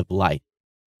still live life.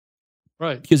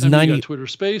 Right. Because you got Twitter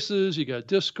Spaces, you got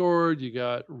Discord, you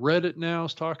got Reddit now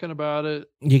is talking about it.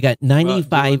 You got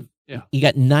 95. You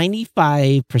got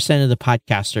 95% of the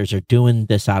podcasters are doing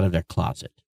this out of their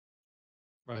closet.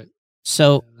 Right.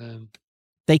 So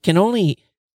they can only,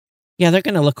 they're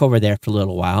going to look over there for a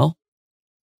little while,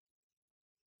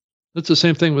 It's the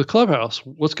same thing with Clubhouse.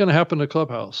 What's going to happen to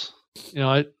Clubhouse?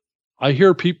 I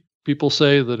hear people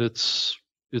say that it's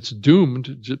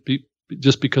doomed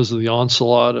just because of the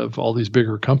onslaught of all these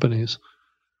bigger companies.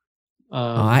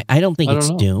 I don't think it's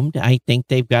doomed. I think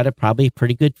they've got a probably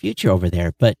pretty good future over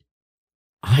there, but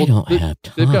I don't have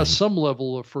time. They've got some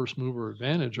level of first mover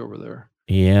advantage over there.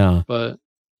 Yeah. But,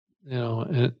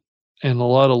 and a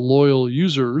lot of loyal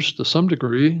users to some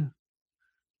degree.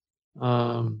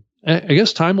 I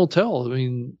guess time will tell. I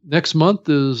mean, next month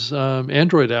is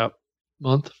Android app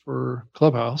month for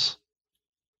Clubhouse.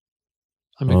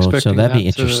 I'm expecting so that'd be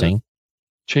interesting.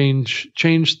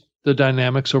 Change the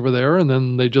dynamics over there, and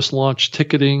then they just launched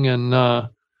ticketing and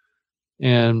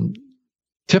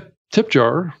tip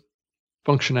jar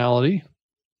functionality.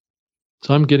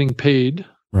 So I'm getting paid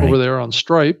over there on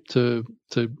Stripe to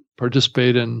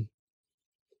participate in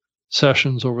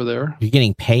sessions over there. You're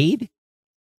getting paid?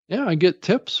 Yeah, I get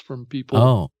tips from people.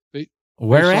 Oh,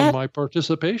 where at? On my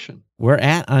participation. Where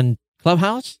at on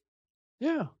Clubhouse?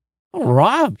 Yeah. Oh,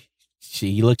 Rob,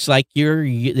 she looks like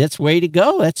that's way to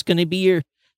go. That's going to be your.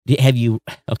 Have you?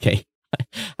 Okay,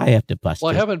 I have to bust.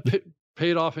 Well, I haven't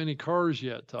paid off any cars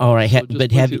yet. Tom, all right, so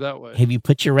but have you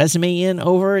put your resume in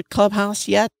over at Clubhouse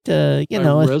yet?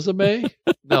 Resume?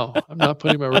 No, I'm not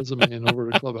putting my resume in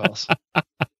over to Clubhouse.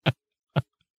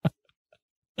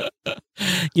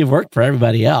 You work for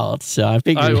everybody else, so I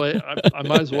figured I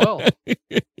might as well.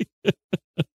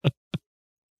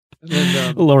 And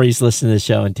then, Lori's listening to the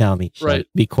show and telling me, right,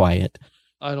 be quiet.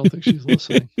 I don't think she's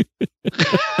listening.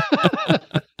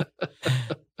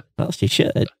 Well, she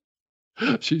should.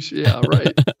 Yeah,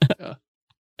 right.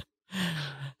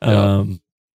 Yeah.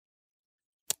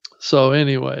 So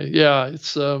anyway, yeah,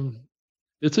 it's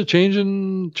a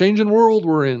changing world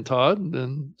we're in, Todd,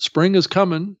 and spring is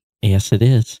coming. Yes, it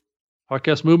is.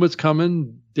 Podcast movement's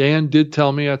coming. Dan did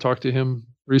tell me, I talked to him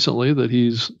recently, that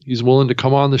he's willing to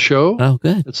come on the show. Oh,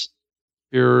 good. It's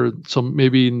here, so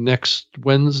maybe next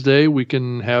Wednesday we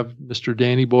can have Mr.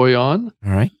 Danny Boy on.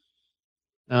 All right.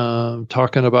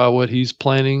 Talking about what he's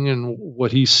planning and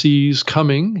what he sees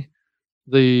coming.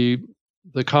 The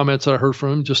comments I heard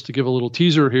from him, just to give a little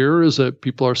teaser here, is that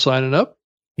people are signing up.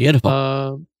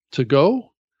 Beautiful. To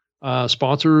go.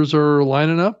 Sponsors are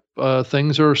lining up.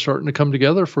 Things are starting to come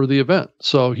together for the event.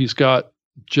 So he's got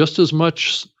just as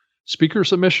much speaker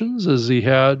submissions as he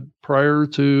had prior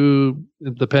to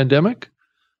the pandemic.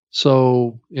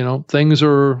 So, things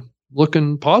are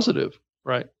looking positive,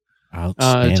 right?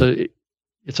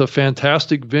 It's a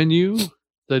fantastic venue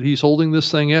that he's holding this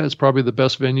thing at. It's probably the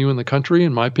best venue in the country,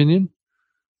 in my opinion.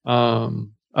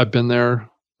 I've been there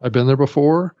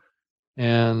before,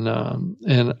 and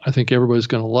I think everybody's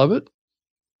going to love it.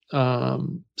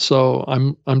 So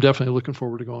I'm definitely looking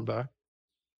forward to going back.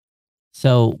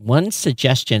 So one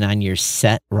suggestion on your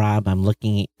set, Rob, I'm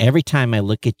looking, every time I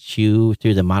look at you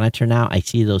through the monitor now, I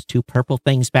see those two purple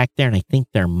things back there, and I think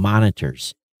they're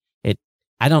monitors.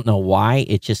 I don't know why.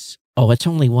 It's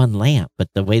only one lamp, but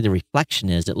the way the reflection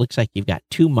is, it looks like you've got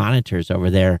two monitors over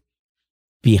there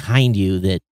behind you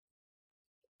that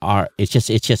it's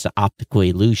just an optical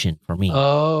illusion for me.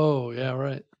 Oh, yeah,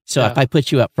 right. So if I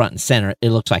put you up front and center, it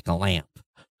looks like a lamp.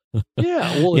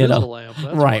 Yeah, well, it is a lamp.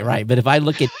 That's right. But if I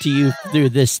look at you through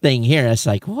this thing here, it's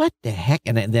like, what the heck?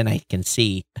 And then I can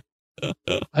see.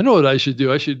 I know what I should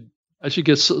do. I should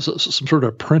get some sort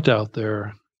of printout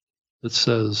there that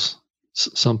says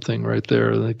something right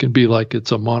there. It can be like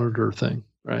it's a monitor thing,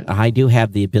 right? I do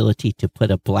have the ability to put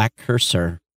a black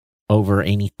cursor over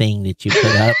anything that you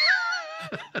put up.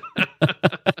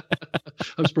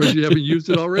 I'm surprised you haven't used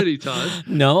it already, Todd.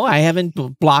 No, I haven't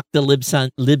blocked the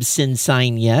Libsyn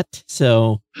sign yet.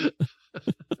 So,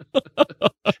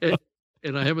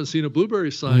 and I haven't seen a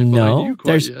Blueberry sign behind you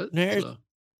quite yet.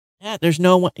 Yeah, there's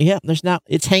no one. Yeah, there's not.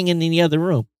 It's hanging in the other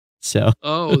room. So.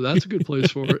 Oh, that's a good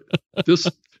place for it.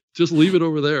 Just leave it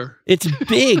over there. It's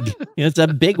big. It's a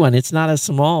big one. It's not a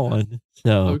small one.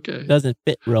 So it doesn't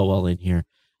fit real well in here.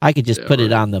 I could just put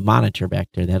it on the monitor back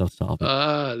there. That'll solve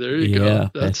it. There you go.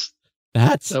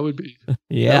 That would be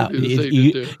yeah. That would be the thing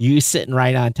to do. You sitting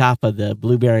right on top of the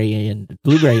Blueberry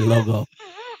logo.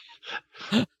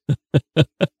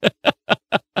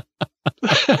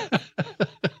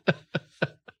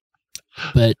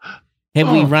 But have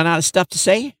we run out of stuff to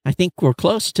say? I think we're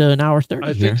close to an hour 30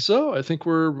 I think so. I think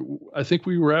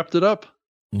we wrapped it up.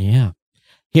 Yeah.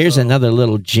 Here's another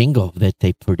little jingle that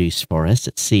they produced for us.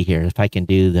 Let's see here if I can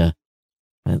do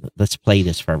let's play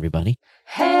this for everybody.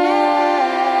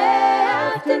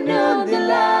 Afternoon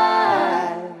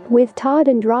Delight with Todd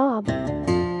and Rob.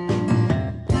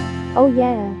 Oh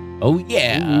yeah. Oh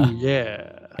yeah. Ooh,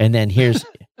 yeah. And then here's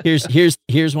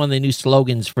Here's one of the new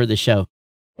slogans for the show.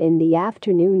 In the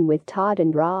afternoon with Todd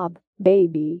and Rob,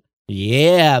 baby.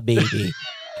 Yeah, baby.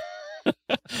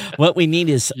 What we need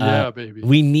is baby.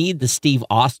 We need the Steve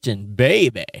Austin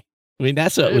baby. I mean,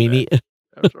 that's what we need.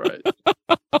 That's right.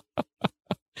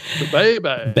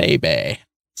 The baby.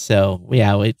 So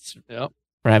yeah, we're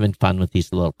having fun with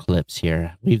these little clips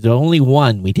here. We've the only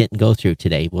one we didn't go through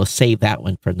today. We'll save that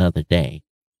one for another day.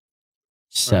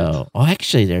 So,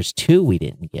 actually, there's two we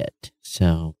didn't get.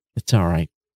 So it's all right.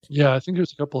 Yeah, I think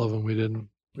there's a couple of them we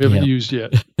haven't used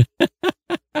yet.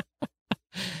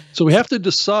 So we have to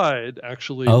decide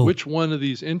actually which one of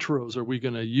these intros are we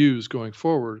going to use going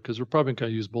forward, because we're probably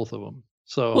going to use both of them.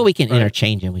 So we can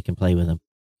interchange and we can play with them.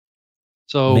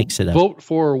 So mix it up. Vote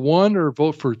for one or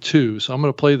vote for two. So I'm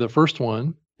going to play the first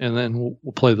one, and then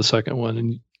we'll play the second one,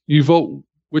 and you vote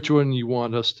which one you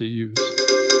want us to use.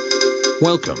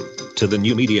 Welcome to the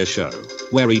New Media Show,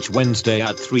 where each Wednesday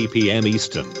at 3 p.m.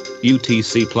 Eastern,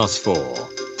 UTC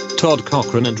 +4, Todd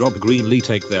Cochran and Rob Greenlee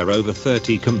take their over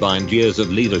 30 combined years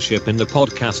of leadership in the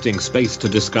podcasting space to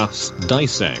discuss,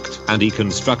 dissect, and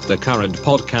deconstruct the current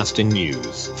podcasting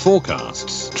news,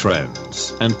 forecasts,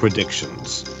 trends, and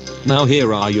predictions. Now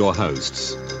here are your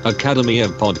hosts, Academy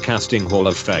of Podcasting Hall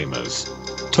of Famers,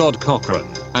 Todd Cochran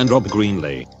and Rob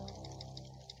Greenlee.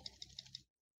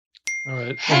 All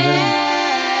right, and then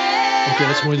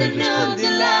that's one you just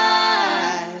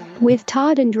played. With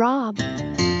Todd and Rob.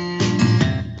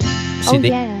 See,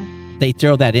 they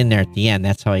throw that in there at the end.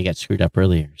 That's how I got screwed up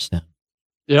earlier. So.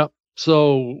 Yeah.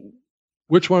 So,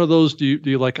 which one of those do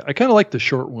you like? I kind of like the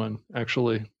short one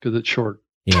actually, because it's short.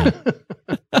 Yeah.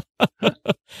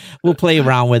 We'll play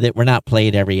around with it. We're not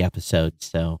played every episode,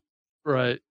 so.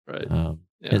 Right.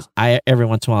 Because every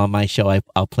once in a while on my show,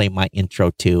 I'll play my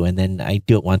intro too, and then I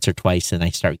do it once or twice, and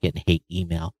I start getting hate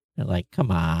email. They're like,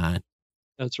 "Come on."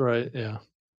 That's right. Yeah.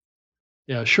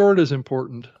 Yeah. Short is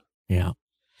important. Yeah.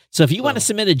 So if you want to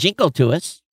submit a jingle to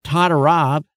us, Todd or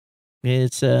Rob,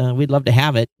 it's we'd love to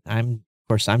have it. I'm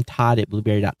Todd at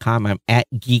blueberry.com. I'm at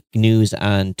Geek News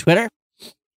on Twitter.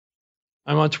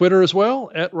 I'm on Twitter as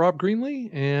well, at Rob Greenlee,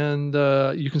 and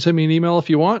you can send me an email if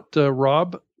you want,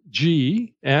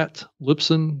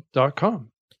 robg@libsyn.com.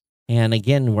 And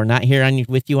again, we're not here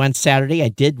with you on Saturday. I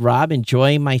did, Rob,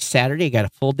 enjoy my Saturday. I got a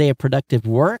full day of productive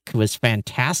work. It was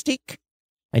fantastic.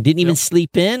 I didn't even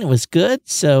sleep in. It was good.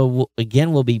 So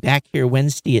again, we'll be back here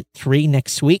Wednesday at 3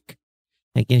 next week.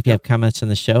 Again, if you have comments on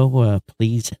the show,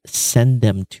 please send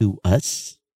them to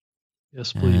us.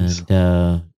 Yes, please.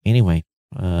 And anyway,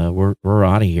 we're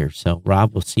out of here. So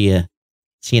Rob, we'll see you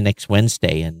next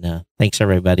Wednesday. And thanks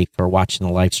everybody for watching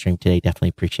the live stream today. Definitely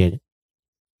appreciate it.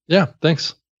 Yeah,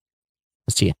 thanks.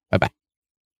 We'll see you. Bye-bye.